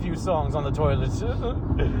heard a few songs on the toilet.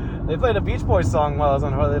 They played a Beach Boys song while I was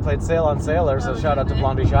on the toilet. They played Sail on Sailor, so shout out to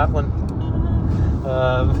Blondie Chaplin.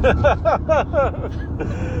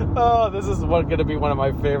 Oh, this is going to be one of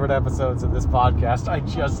my favorite episodes of this podcast. I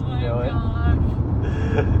just know it.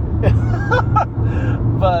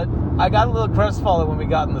 But I got a little crestfallen when we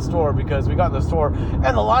got in the store because we got in the store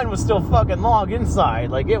and the line was still fucking long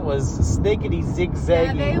inside. Like, it was snakety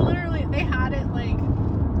zigzaggy. Yeah, they had it like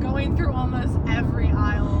going through almost every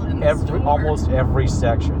aisle in the store. Almost every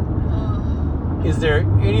section. Is there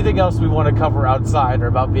anything else we want to cover outside or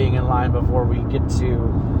about being in line before we get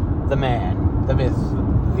to the man, the myth,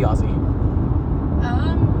 the Ozzy? No,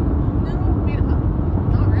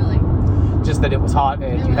 not really. Just that it was hot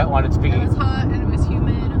and you wanted to pee. It was hot and it was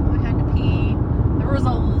humid. I had to pee. There was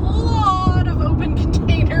a lot of open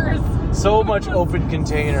containers. So much open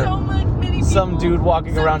container. So many people. Some dude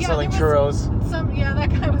walking around selling churros. That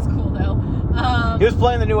guy was cool though. He was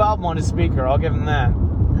playing the new album on his speaker. I'll give him that.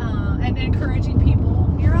 And encouraging people.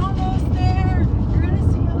 You're almost there. You're gonna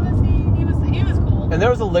see Ozzy. He was cool. And there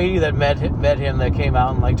was a lady that met him that came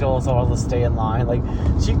out and like told us all to stay in line. Like,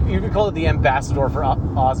 you could call it the ambassador for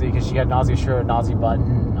Ozzy because she had an Ozzy shirt, an Ozzy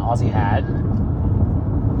button, an Ozzy hat.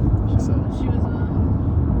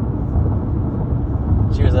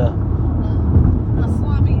 She was a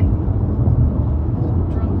sloppy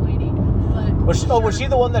drunk lady. Was she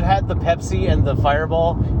the one that had the Pepsi and the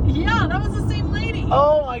Fireball? Yeah, that was the same lady.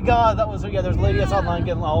 Oh my God, that was there's a lady that's online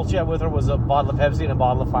getting all she had with her was a bottle of Pepsi and a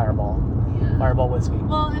bottle of Fireball. Yeah. Fireball whiskey.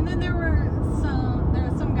 Well, and then there was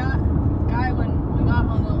some guy when we got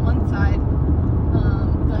on the one side,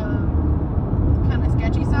 the kind of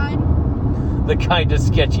sketchy side. The kind of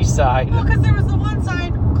sketchy side. Well, because there was the one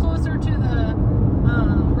side closer to the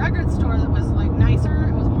record store that was like nicer.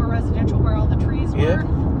 It was more residential where all the trees were. Yeah.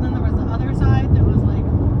 And then there was the other side that was like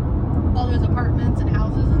all those apartments and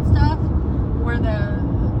houses and stuff, where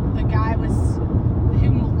the guy was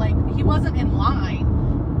he wasn't in line.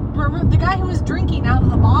 The guy who was drinking out of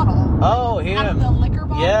the bottle. Oh, him. Out of the liquor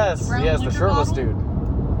bottle. Yes, brown the liquor shirtless bottle. dude.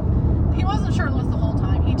 He wasn't shirtless the whole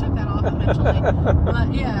time. He took that off eventually.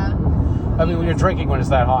 But yeah. I mean, when you're drinking when it's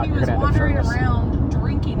that hot, He you're was gonna end up wandering shirtless. around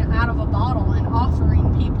drinking out of a bottle and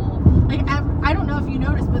offering people. Like, I don't know if you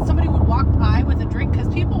noticed, but somebody would walk by with a drink because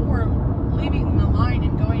people were leaving the line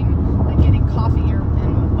and going and getting coffee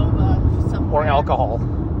and boba somewhere. Or alcohol.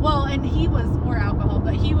 Well, and or alcohol,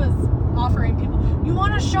 but he was offering people, you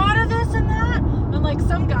want a shot of this and that? And like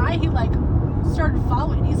some guy, he like started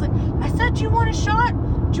following. He's like, I said, do you want a shot?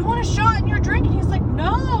 Do you want a shot in your drink? And he's like,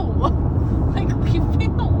 no. Like, leave me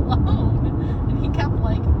alone. And he kept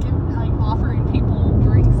like offering people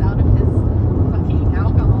drinks out of his fucking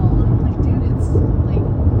alcohol. And I'm like, dude, it's like,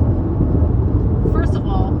 first of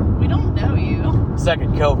all, we don't know you.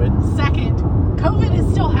 Second, COVID. Second, COVID is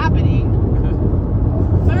still happening.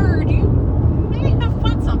 Third, you may have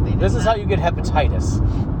put something. This is how you get hepatitis.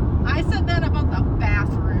 I said that about the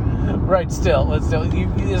bathroom. Right, this is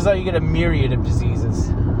how you get a myriad of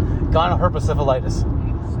diseases. Gonorrhea.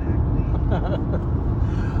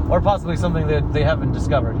 Or possibly something that they haven't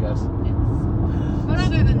discovered yet. Yes. But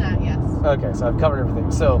other than that, yes. Okay, so I've covered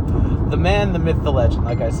everything. So, the man, the myth, the legend.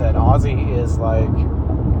 Like I said, Ozzy is like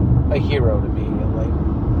a hero to me. Like,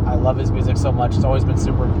 I love his music so much. It's always been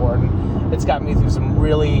super important. It's got me through some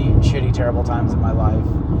really shitty, terrible times in my life.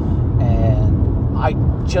 And I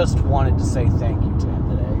just wanted to say thank you to him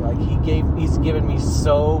today. Like, he's given me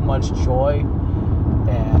so much joy.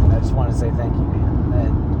 And I just want to say thank you, man.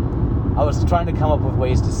 And I was trying to come up with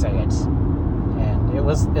ways to say it. And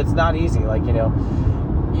it's not easy. Like,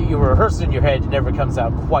 you rehearse it in your head, it never comes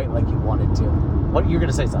out quite like you wanted to. You're going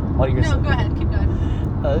to say something. What are you going to say? No, go ahead, keep going.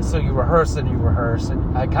 So you rehearse,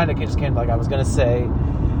 and I kind of just came like I was going to say,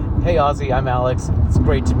 hey Ozzy, I'm Alex. It's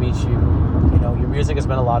great to meet you. Your music has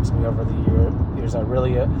meant a lot to me over the years. I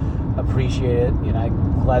really appreciate it.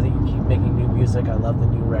 I'm glad that you keep making new music. I love the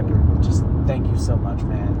new record. Just thank you so much,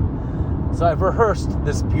 man. So I've rehearsed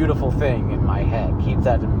this beautiful thing in my head. Keep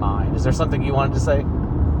that in mind. Is there something you wanted to say?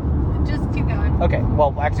 Just keep going. Okay.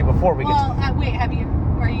 Well, actually, before we wait,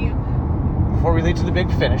 before we lead to the big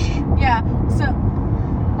finish, yeah. So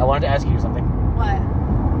I wanted to ask you something. what?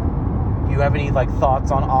 Do you have any thoughts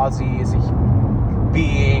on Ozzy as a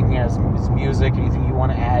being, as his music? Anything you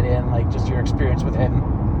want to add in, just your experience with him?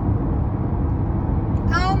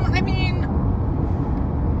 I mean,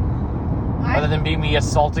 other than me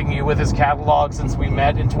assaulting you with his catalog since we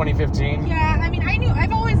met in 2015. Yeah, I mean,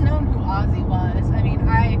 I've always known who Ozzy was. I mean,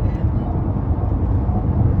 I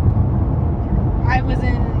was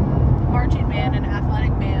in marching band and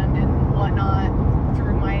athletic band and whatnot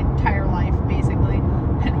through my entire life, basically.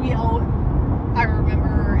 And I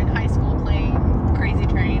remember in high school playing Crazy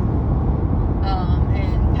Train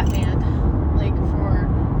and pep band, for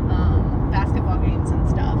basketball games and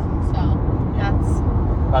stuff. So that's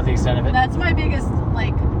about the extent of it. That's my biggest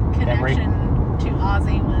connection to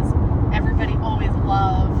Ozzy was everybody always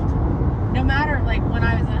loved. No matter when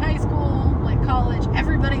I was in high school, college,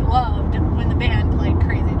 everybody loved when the band played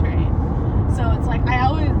Crazy Train. So it's I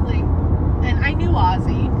always and I knew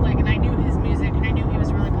Ozzy, and I knew his music, and I knew he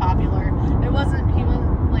was really popular. He was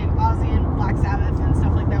Ozzy and Black Sabbath and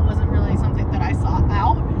stuff like that wasn't really something that I sought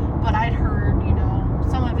out, but I'd heard,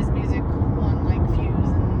 some of his music on Fuse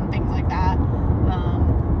and things like that.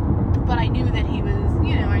 But I knew that he was,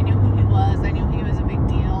 I knew who he was. I knew he was a big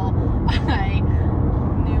deal. I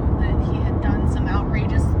knew that he had done some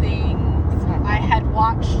outrageous things. I had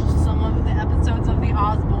watched some of the episodes of The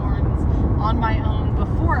Osbournes on my own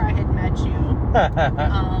before I had met you.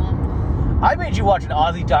 I made you watch an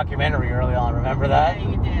Ozzy documentary early on, remember that? Yeah,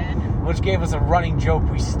 you did. Which gave us a running joke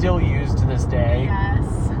we still use to this day. Yes.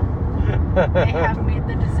 They have made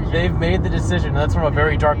the decision. They've made the decision. That's from a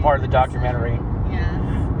very dark part of the documentary. Yeah.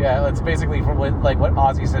 Yeah, it's basically from what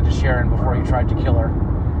Ozzy said to Sharon before he tried to kill her.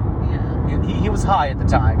 Yeah. He was high at the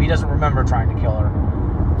time. He doesn't remember trying to kill her.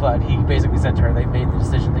 But he basically said to her, they've made the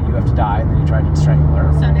decision that you have to die, and then he tried to strangle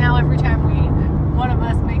her. So now every time one of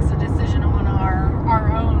us makes a decision on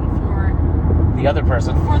our own for the other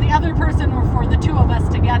person. For the other person or for the two of us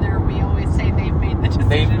together, we always say they've made the decision.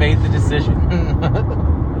 They've made the decision.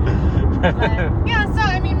 But, yeah, so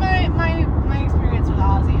I mean, my experience with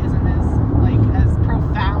Ozzy isn't as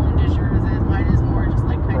profound as yours is. Mine is more just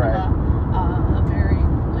like kind Right. of a very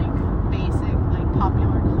like basic like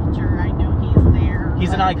popular culture. I know he's there.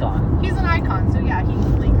 He's an but icon. He's an icon. So yeah, he's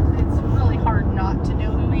like it's really hard not to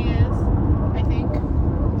know who he is. I think.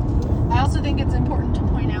 I also think it's important to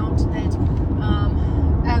point out that,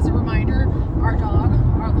 as a reminder, our dog,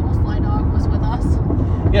 our little Sly dog, was with us.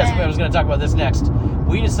 Yes, And- I was going to talk about this next.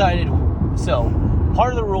 We decided, so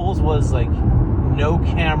part of the rules was like no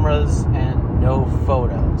cameras and no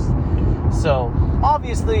photos. So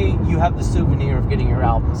obviously you have the souvenir of getting your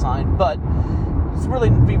album signed, but it's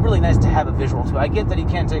be really nice to have a visual too. I get that he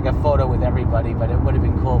can't take a photo with everybody, but it would have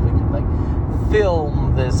been cool if we could like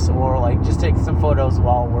film this or like just take some photos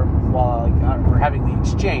while we're having the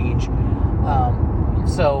exchange.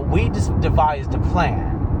 So we just devised a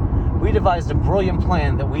plan. We devised a brilliant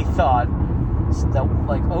plan that we thought that,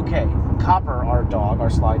 like, okay, Copper, our dog, our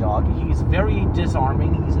Sly dog, he's very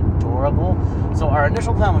disarming, he's adorable. So our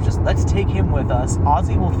initial plan was just, let's take him with us.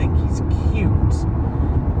 Ozzy will think he's cute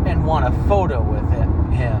and want a photo with him.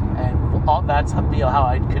 And that's how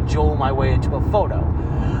I'd cajole my way into a photo.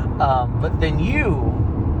 But then you,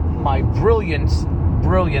 my brilliant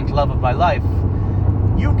love of my life,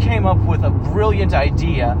 you came up with a brilliant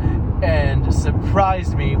idea and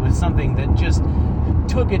surprised me with something that just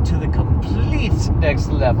took it to the complete next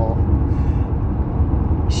level.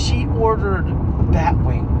 She ordered bat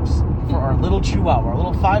wings for our little chihuahua, our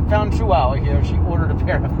little 5-pound chihuahua here. She ordered a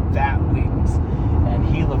pair of bat wings, and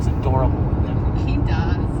he looks adorable with them. He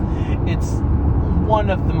does. It's one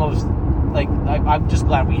of the most, like, I'm just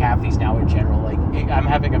glad we have these now in general. Like, I'm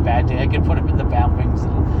having a bad day, I can put him in the bat wings,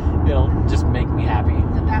 and it'll just make me happy.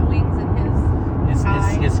 The bat wings and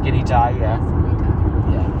his skinny tie, yeah.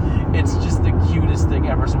 It's just the cutest thing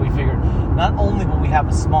ever. So we figured not only will we have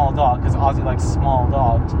a small dog, because Ozzy likes small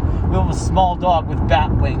dogs, we'll have a small dog with bat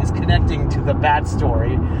wings connecting to the bat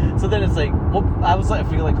story. So then it's like, well, I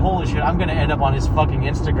feel like, holy shit, I'm going to end up on his fucking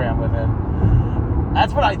Instagram with him.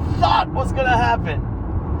 That's what I thought was going to happen.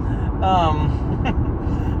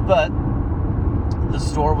 But the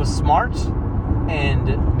store was smart,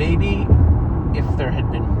 and maybe if there had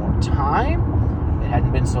been more time, it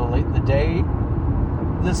hadn't been so late in the day,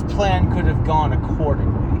 this plan could have gone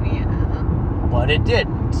accordingly. Yeah. But it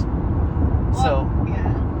didn't. So,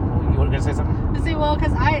 yeah. You were gonna say something? See, well,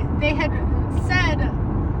 because they had said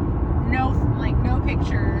no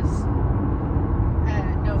pictures,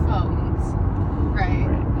 no phones,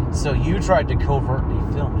 right? So you tried to covertly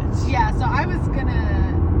film it. Yeah. So I was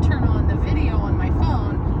gonna turn on the video on my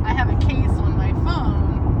phone. I have a case on my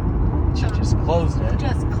phone. You just closed it.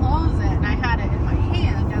 Just close it, and I had it in my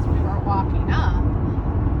hand as we were walking up.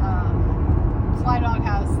 Sly Dog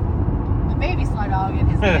has the baby Sly Dog in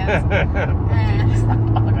his hands, and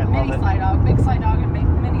mini Sly Dog, big Sly Dog, and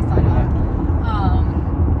mini Sly Dog,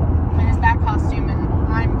 in his back costume, and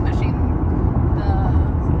I'm pushing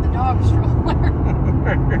the dog stroller.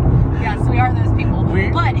 Yes, we are those people.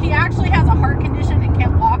 But he actually has a heart condition and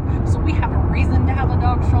can't walk, so we have a reason to have a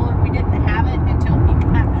dog stroller. We didn't have it until he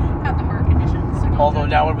had the heart condition. So although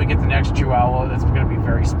now when we get the next chihuahua, that's going to be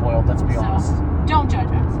very spoiled, let's be honest. Don't judge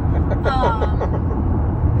us.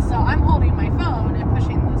 So I'm holding my phone and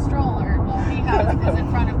pushing the stroller while he is in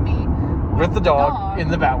front of me with the dog in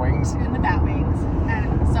the bat wings.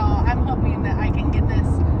 And so I'm hoping that I can get this,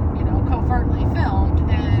 covertly filmed.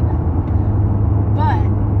 But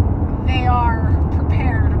they are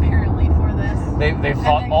prepared apparently for this. They've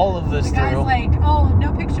thought all of this through. The guy's like, oh,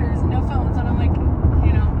 no pictures, no phones, and I'm like,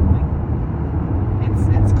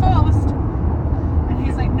 it's closed. And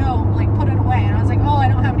he's like, no, put it away. And I was like, oh, I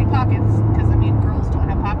don't have any pockets, because girls don't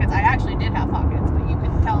have pockets. I actually did have pockets, but you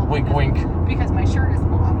could tell. Wink, wink. Because my shirt is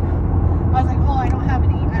long. I was like, oh, I don't have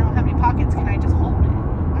any pockets. Can I just hold it?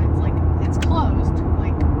 And it's like, it's closed.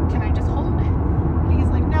 Can I just hold it? And he's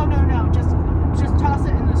like, no, just toss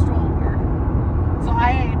it in the stroller. So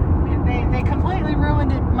they completely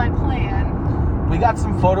ruined my plan. We got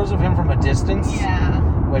some photos of him from a distance. Yeah.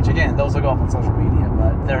 Which, again, those will go up on social media,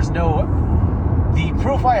 but there's no... The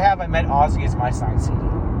proof I have I met Ozzy is my signed CD.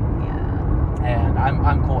 Yeah. And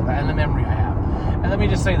I'm cool with that, and the memory I have. And let me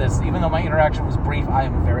just say this, even though my interaction was brief, I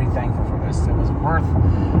am very thankful for this. It was worth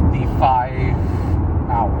the 5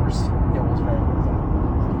 hours. It was very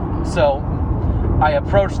worth it. So, I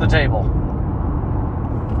approached the table,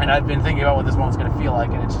 and I've been thinking about what this moment's going to feel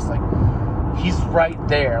like, and it's just like, he's right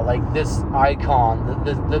there, this icon,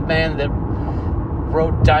 the man that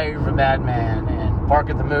wrote Diary of a Madman and Bark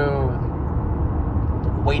at the Moon,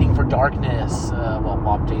 Waiting for Darkness.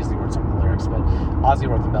 Bob Daisley wrote some of the lyrics, but Ozzy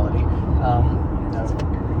wrote the melody.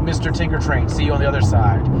 Mr. Tinker Train, See You on the Other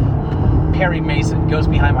Side. Perry Mason, Goes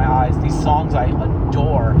Behind My Eyes. These songs I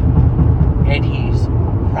adore. And he's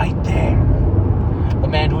right there. The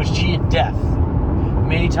man who has cheated death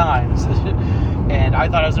many times. And I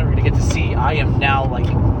thought I was never going to get to see. I am now like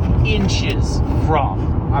inches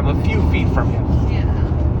from. I'm a few feet from him. Yeah.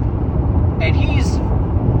 And he's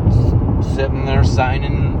sitting there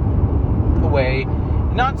signing away.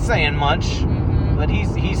 Not saying much, but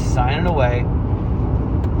he's signing away.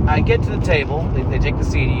 I get to the table. They take the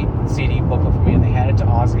CD booklet from me and they hand it to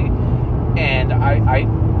Ozzy. And I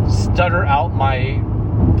stutter out my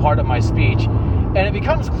part of my speech. And it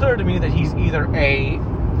becomes clear to me that he's either A,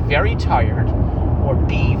 very tired, or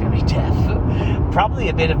B, very deaf. Probably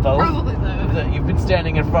a bit of both. Probably both. You've been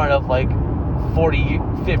standing in front of like 40,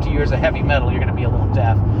 50 years of heavy metal, you're going to be a little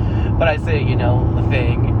deaf. But I say, you know, the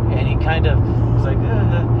thing, and he kind of is like,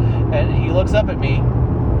 and he looks up at me,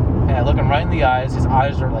 and I look him right in the eyes. His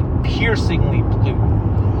eyes are like piercingly blue.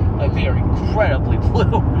 Like they are incredibly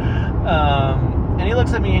blue. And he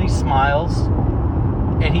looks at me and he smiles,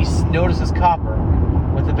 and he notices Copper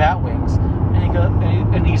with the bat wings,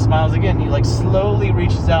 and he smiles again. He like slowly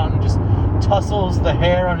reaches out and just tussles the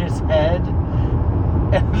hair on his head,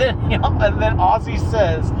 and then Ozzy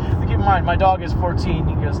says, keep in mind my dog is 14.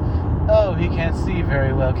 He goes, "Oh, he can't see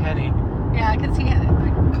very well, can he?" Yeah, because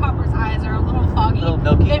Copper's eyes are a little foggy. A little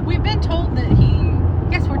milky. We've been told that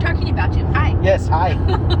yes, we're talking about you. Hi. Yes, hi.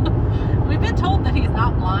 We've been told that he's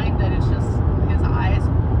not blind, that it's just his eyes.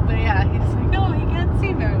 But yeah, he's like, no, he can't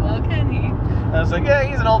see very well, can he? I was like, yeah,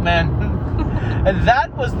 he's an old man. And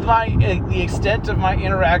that was the extent of my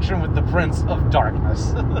interaction with the Prince of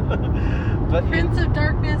Darkness. But Prince of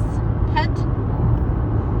Darkness, Pet,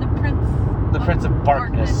 the Prince of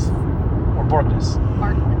Barkness. Or Borkness.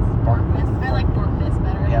 Borkness. I like Borkness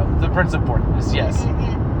better. Yeah, the Prince of Borkness, yes.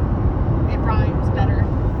 It rhymes better.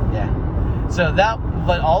 Yeah. So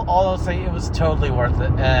but all I'll say, it was totally worth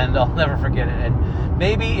it, and I'll never forget it. And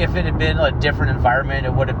maybe if it had been a different environment,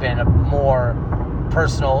 it would have been a more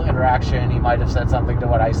personal interaction. He might have said something to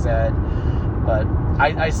what I said, but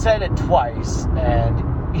I said it twice, and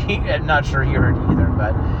I'm not sure he heard either.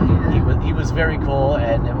 But he was very cool,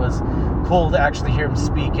 and it was cool to actually hear him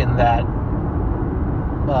speak in that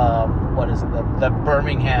the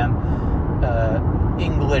Birmingham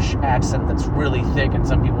English accent that's really thick and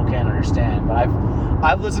some people can't understand. But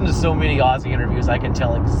I've listened to so many Ozzy interviews, I can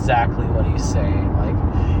tell exactly what he's saying. Like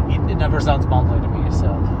it never sounds mumbling to me.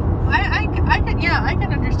 So I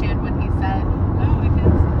can understand what he said.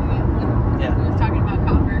 He was talking about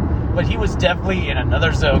Copper. But he was definitely in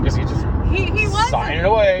another zone because he just he was signing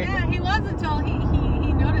away. Yeah, he was until he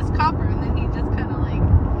noticed Copper, and then he just kind of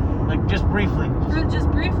like just briefly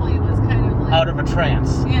was kind of like out of a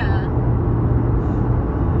trance. Yeah.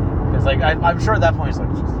 Because like I'm sure at that point he's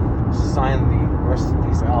like, sign the rest of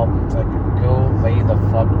these albums. I could go lay the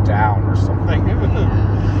fuck down or something. Have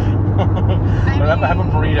a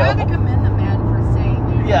burrito. I gotta commend the man for saying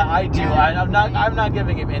that. Yeah, I do. I'm not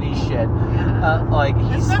giving him any shit.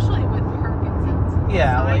 Yeah. Especially with Parkinson's.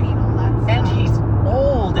 Yeah, like, all that stuff. and he's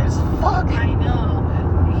old as fuck. I know.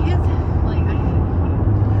 He is like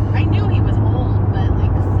I knew he was old, but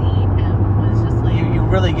like seeing him was just like you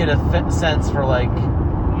really get a sense for like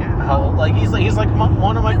how like he's like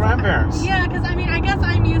one of my grandparents. Yeah, because I mean I guess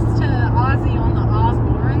I'm used to Ozzy on the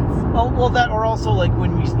Osbournes. Oh well, that or also like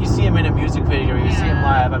when you see him in a music video, you see him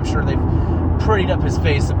live. I'm sure they've prettied up his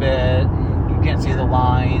face a bit. And you can't see the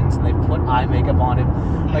lines, and they put eye makeup on him.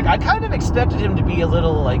 Like I kind of expected him to be a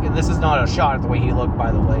little like, and this is not a shot at the way he looked,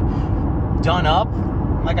 by the way, done up.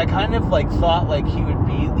 Like I kind of like thought like he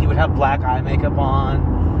would have black eye makeup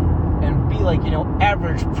on and be like, you know,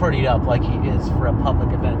 average prettied up like he is for a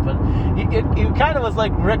public event. But he kind of was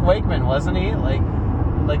like Rick Wakeman, wasn't he? Like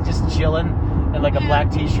just chilling in like a black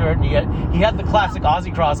t-shirt, and he had the classic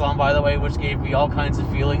Ozzy cross on, by the way, which gave me all kinds of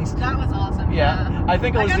feelings. That was awesome. Yeah. I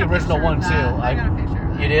think it was the original one too. I got a picture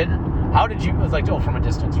of that. You did? How did you? It was like from a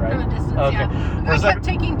distance, right? From a distance. Okay. Yeah. I kept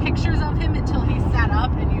taking pictures of him until he sat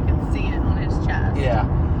up, and you could see it on his chest. Yeah.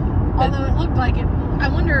 Although it looked like it. I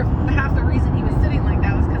wonder if half the reason he was sitting like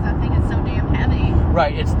that was because that thing is so damn heavy.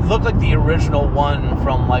 Right. It looked like the original one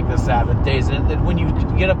from like the Sabbath days, and when you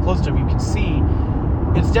get up close to him, you can see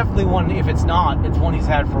it's definitely one. If it's not, it's one he's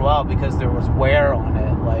had for a while because there was wear on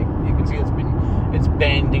it. Like you can see it's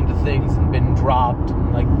banged into things and been dropped,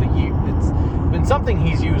 and like it's been something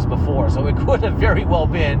he's used before. So it could have very well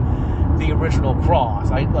been the original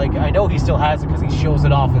cross. I know he still has it because he shows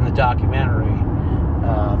it off in the documentary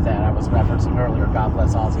that I was referencing earlier. God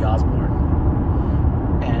bless Ozzy Osbourne.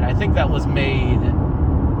 I think that was made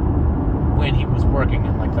when he was working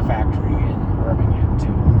in like the factory in Birmingham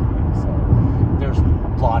too. So there's a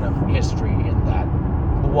lot of history in that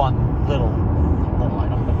one little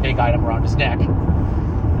item, the big item around his neck.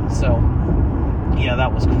 So yeah,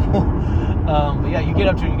 that was cool. But yeah, you get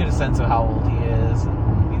up to him, you get a sense of how old he is.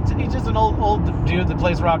 And he's just an old dude that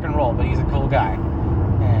plays rock and roll, but he's a cool guy.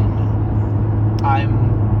 And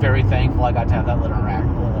I'm very thankful I got to have that little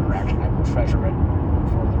interaction. I will treasure it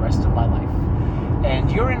for the rest of my life.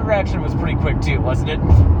 And your interaction was pretty quick too, wasn't it?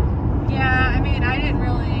 Yeah, I mean, I didn't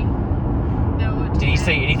really know what to Did he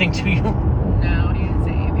say anything to you? No, he didn't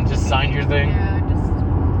say anything. Just signed your thing? Yeah,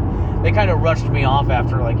 just... They kind of rushed me off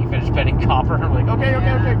after like you finished petting Copper. I'm like, okay.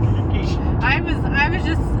 Geesh.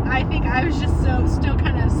 I think I was just still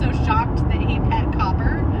kind of so shocked that he pet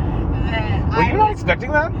Copper that Were you not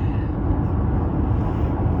expecting that?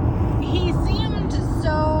 He seemed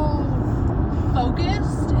so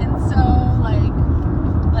focused and so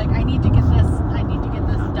like I need to get this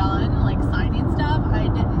done, like signing stuff. I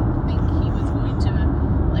didn't think he was going to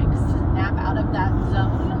like snap out of that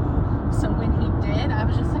zone. So when he did, I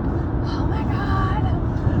was just like, oh my god.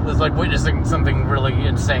 It was like witnessing something really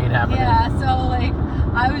insane happening. Yeah, so like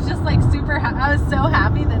I was just like I was so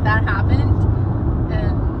happy that happened,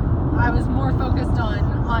 and I was more focused on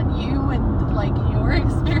you and like your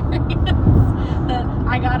experience that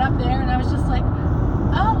I got up there and I was just like,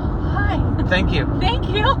 oh hi. Thank you. Thank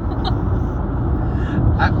you.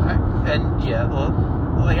 And yeah, well,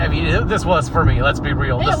 like, I mean, this was for me. Let's be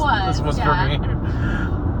real. This was for me.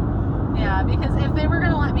 Yeah, because if they were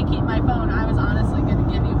going to let me keep my phone, I was honestly going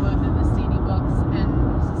to give you both of the CD books and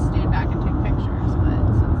stand back and take pictures. But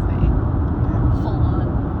since they full on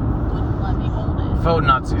wouldn't let me hold it, Phone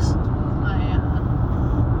Nazis. I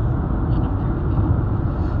went up there with you.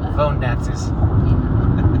 But, Phone Nazis. yeah.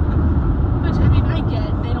 Which, I mean, I get.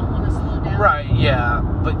 They don't want to slow down. Right, yeah.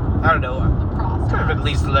 But, I don't know. The process. Could have at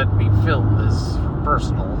least let me film this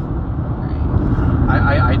personal.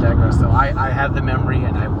 Right. I digress, though. I have the memory,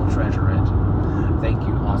 and I will treasure it. Thank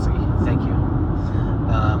you, Ozzy. Thank you.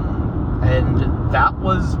 And that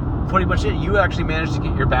was pretty much it. You actually managed to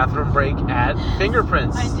get your bathroom break at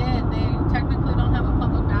Fingerprints. I did. They technically don't have a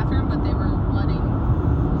public bathroom, but they were letting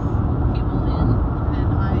people in,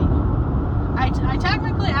 and I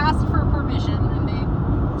technically asked for permission, and they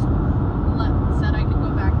said I could go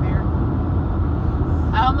back there.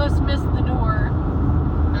 I almost missed the door,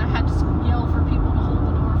 and I had to yell for people to hold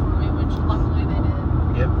the door for me, which luckily they did.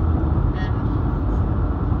 Yep. And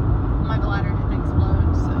my bladder didn't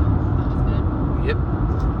explode, so that was good. Yep.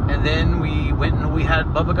 And then we went and we had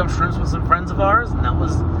bubblegum shrimps with some friends of ours, and that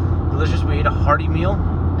was delicious. We ate a hearty meal.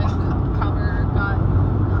 And Copper got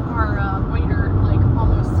our waiter like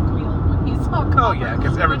almost squealed when he saw Copper. Oh yeah,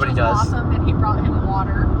 because everybody which was does. awesome, and he brought him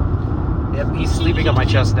water. Yep, he's sleeping on my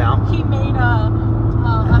chest now. He made a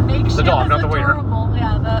makeshift. The dog, not the waiter. Adorable.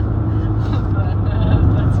 Yeah, that's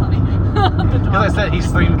funny. The dog. Because I said he's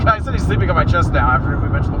sleeping on my chest now after we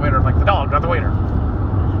mentioned the waiter. I'm like, the dog, not the waiter.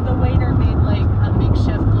 The waiter made like a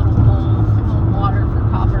makeshift little bowl of water for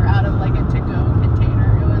Copper out of like a to-go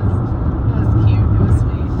container. It was cute. It was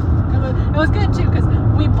sweet. It was good too because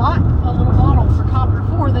we bought a little bottle for Copper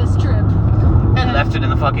for this trip And left it in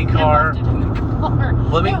the fucking car. And left it in the car.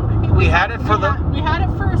 Well, we had it for we had it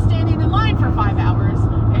for standing in line for 5 hours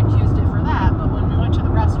and used it for that. But when we went to the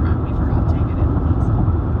restaurant, we forgot to take it in with us.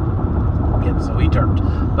 Yep, so he derped.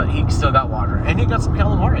 But he still got water. And he got some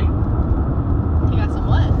calamari. He got some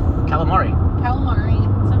what? Calamari. Calamari,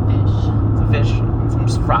 some fish. Some fish.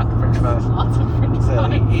 Some frat french fries. Lots of french So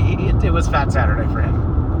fries. it was Fat Saturday for him.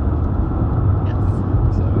 Yes.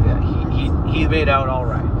 So yeah, he made out all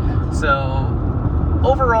right. So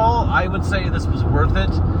overall, I would say this was worth it.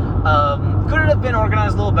 Could it have been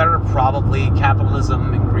organized a little better? Probably.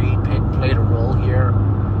 Capitalism and greed played a role here.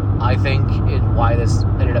 I think in why this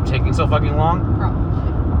ended up taking so fucking long.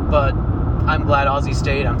 Probably. But I'm glad Ozzy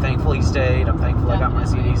stayed. I'm thankful he stayed. I'm thankful I got my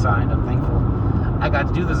CD signed. I'm thankful I got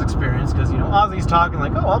to do this experience because, you know, Ozzy's talking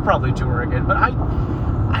like, oh, I'll probably tour again. But I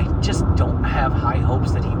just don't have high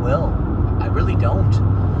hopes that he will. I really don't.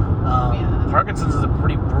 Parkinson's is a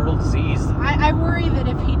pretty brutal disease. I worry that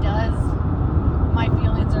if he does, my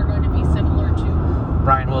feelings are going to be similar to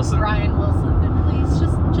Brian Wilson. Then please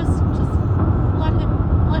just let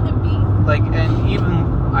him be. Like, and even,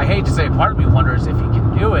 I hate to say, part of me wonders if he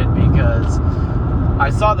can do it because I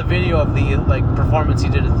saw the video of the, like, performance he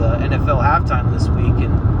did at the NFL halftime this week,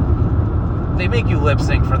 and they make you lip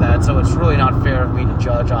sync for that, so it's really not fair of me to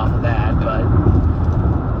judge off of that, but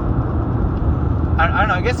I don't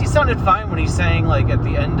know, I guess he sounded fine when he sang, like, at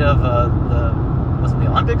the end of was it the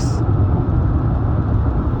Olympics?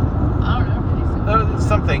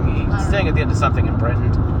 sang at the end of something in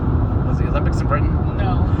Britain. Was the Olympics in Britain?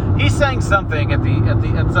 No. He sang something at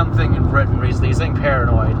something in Britain recently. He sang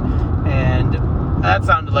Paranoid, and that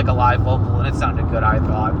sounded like a live vocal, and it sounded good, I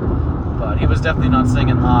thought. But he was definitely not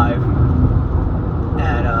singing live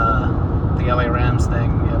at the LA Rams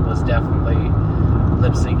thing. It was definitely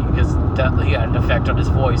lip syncing because he had an effect on his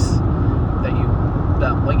voice that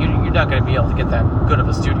you're not going to be able to get that good of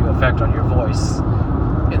a studio effect on your voice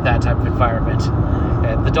in that type of environment.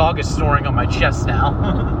 And the dog is snoring on my chest now.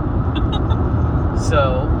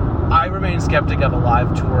 So I remain skeptic of a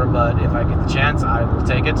live tour, but if I get the chance, I will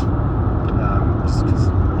take it. Just because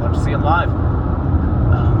I want to see him live.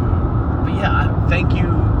 But yeah, thank you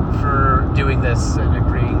for doing this and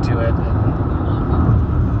agreeing to it and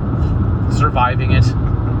surviving it,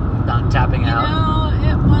 not tapping out. No,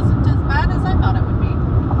 it wasn't as bad as I thought it would be.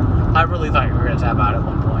 I really thought you were going to tap out at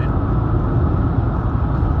one point.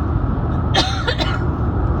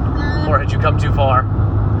 Or had you come too far?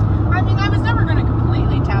 I mean, I was never going to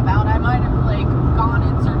completely tap out. I might have, gone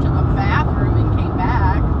in search of a bathroom and came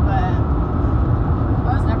back, but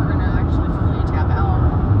I was never going to actually fully tap out.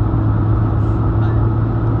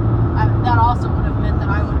 But that also would have meant that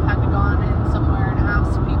I would have had to gone in somewhere and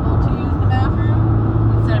asked people to use the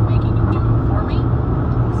bathroom instead of making them do it for me.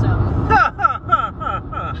 So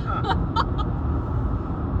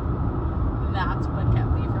that's what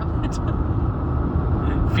kept me from it.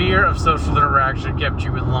 Fear of social interaction kept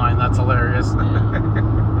you in line. That's hilarious.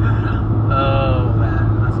 Oh,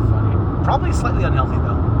 man. That's funny. Probably slightly unhealthy,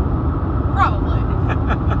 though. Probably.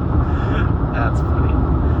 That's funny.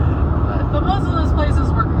 But most of those places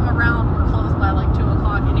were closed by 2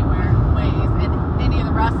 o'clock anywhere ways, and any of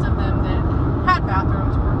the rest of them that had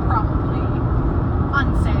bathrooms were probably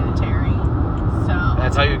unsanitary. So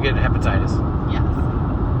That's how you get hepatitis. yes,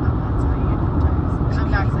 that's how you get hepatitis. I'm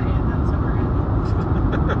vaccinated, that's so we're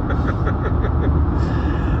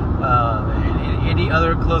Man. Any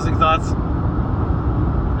other closing thoughts?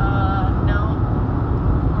 No,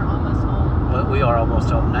 we're almost home. But we are almost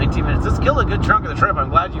home. 19 minutes. This killed a good chunk of the trip. I'm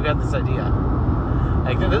glad you had this idea.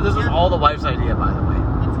 This was all the wife's idea, by the way.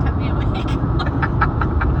 It's kept me awake.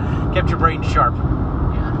 Kept your brain sharp.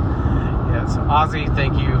 Yeah. Yeah, so Ozzy,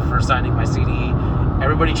 thank you for signing my CD.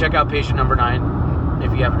 Everybody check out Patient Number 9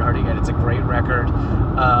 if you haven't heard it yet. It's a great record.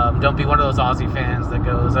 Don't be one of those Ozzy fans that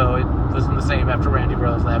goes, oh, it wasn't the same after Randy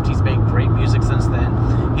Rhoads left. He's made great music since then.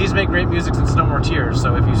 He's made great music since No More Tears.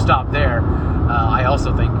 So if you stop there, I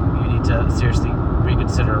also think you need to seriously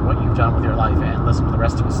reconsider what you've done with your life and listen to the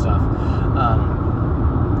rest of his stuff.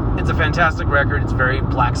 It's a fantastic record. It's very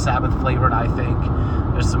Black Sabbath flavored, I think.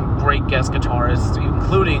 There's some great guest guitarists,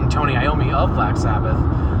 including Tony Iommi of Black Sabbath,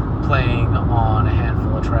 playing on a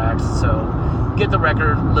handful of tracks. So get the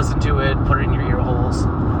record, listen to it, put it in your ear holes.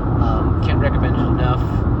 Can't recommend it enough.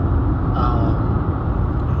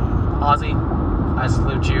 Ozzy, I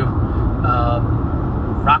salute you.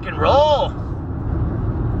 Rock and roll!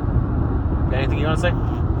 Got anything you want to say?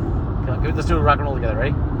 Let's do a rock and roll together.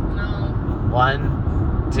 Ready? No.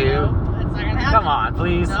 1, 2. Nope, it's not gonna happen. Come on,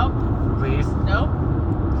 please. Nope. Please. Nope.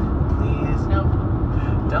 Please. Nope.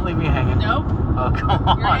 Don't leave me hanging. Nope. Oh, come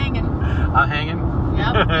on. You're hanging. I'm hanging?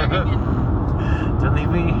 Yep, you're hanging. Don't leave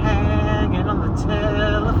me hanging on the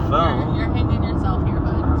telephone. You're hanging yourself here,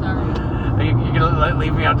 bud. Sorry. Are you gonna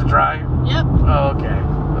leave me out to dry? Yep. Oh, okay.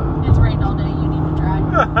 It's rained all day. You need to dry.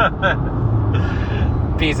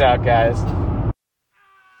 Peace out, guys.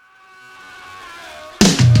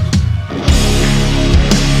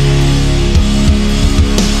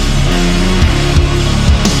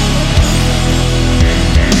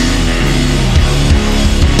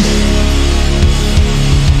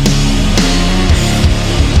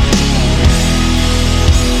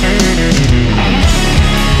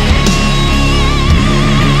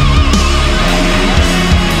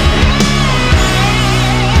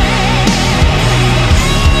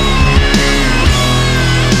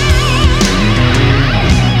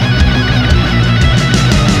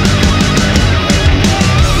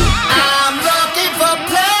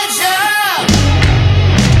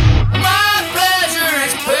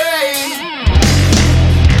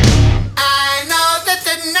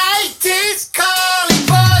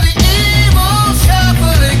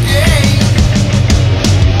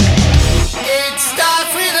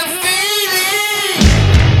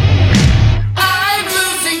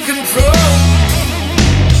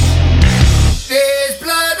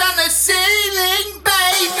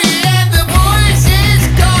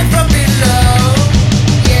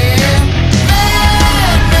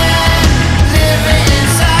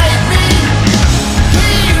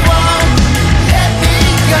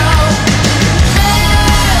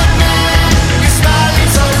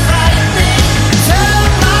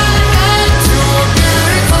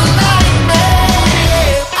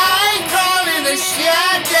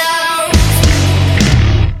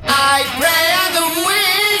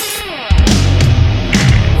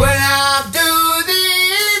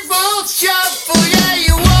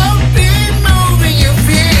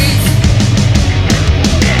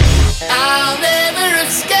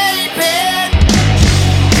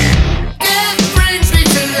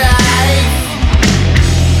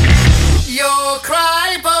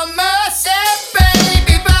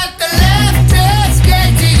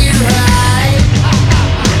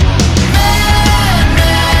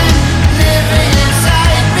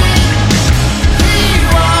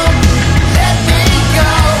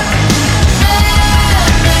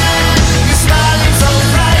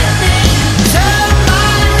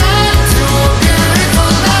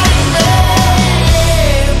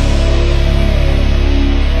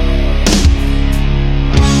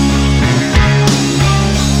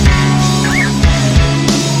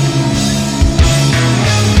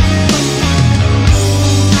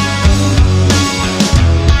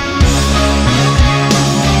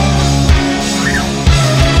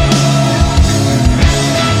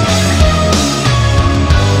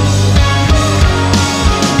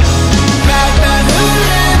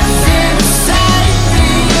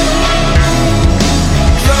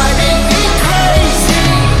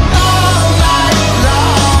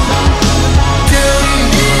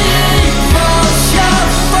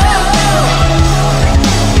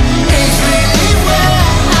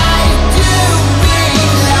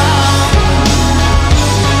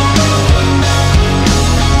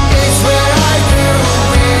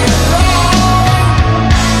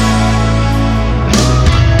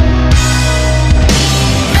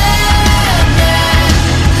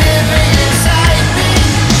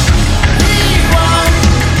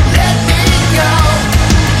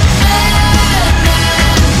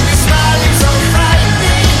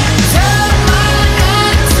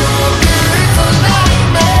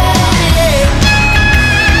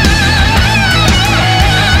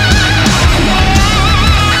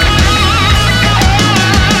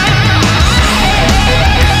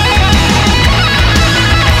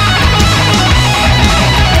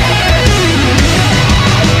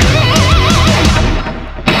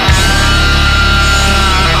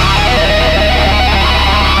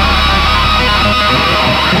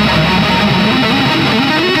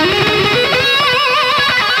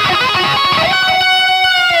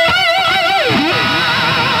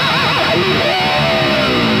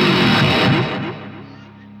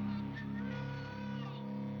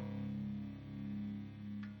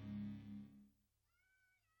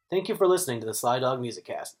 Thank you for listening to the Sly Dog Music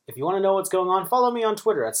Cast. If you want to know what's going on, follow me on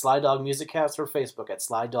Twitter at Sly Dog Music Cast or Facebook at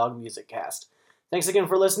Sly Dog Music Cast. Thanks again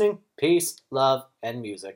for listening. Peace, love, and music.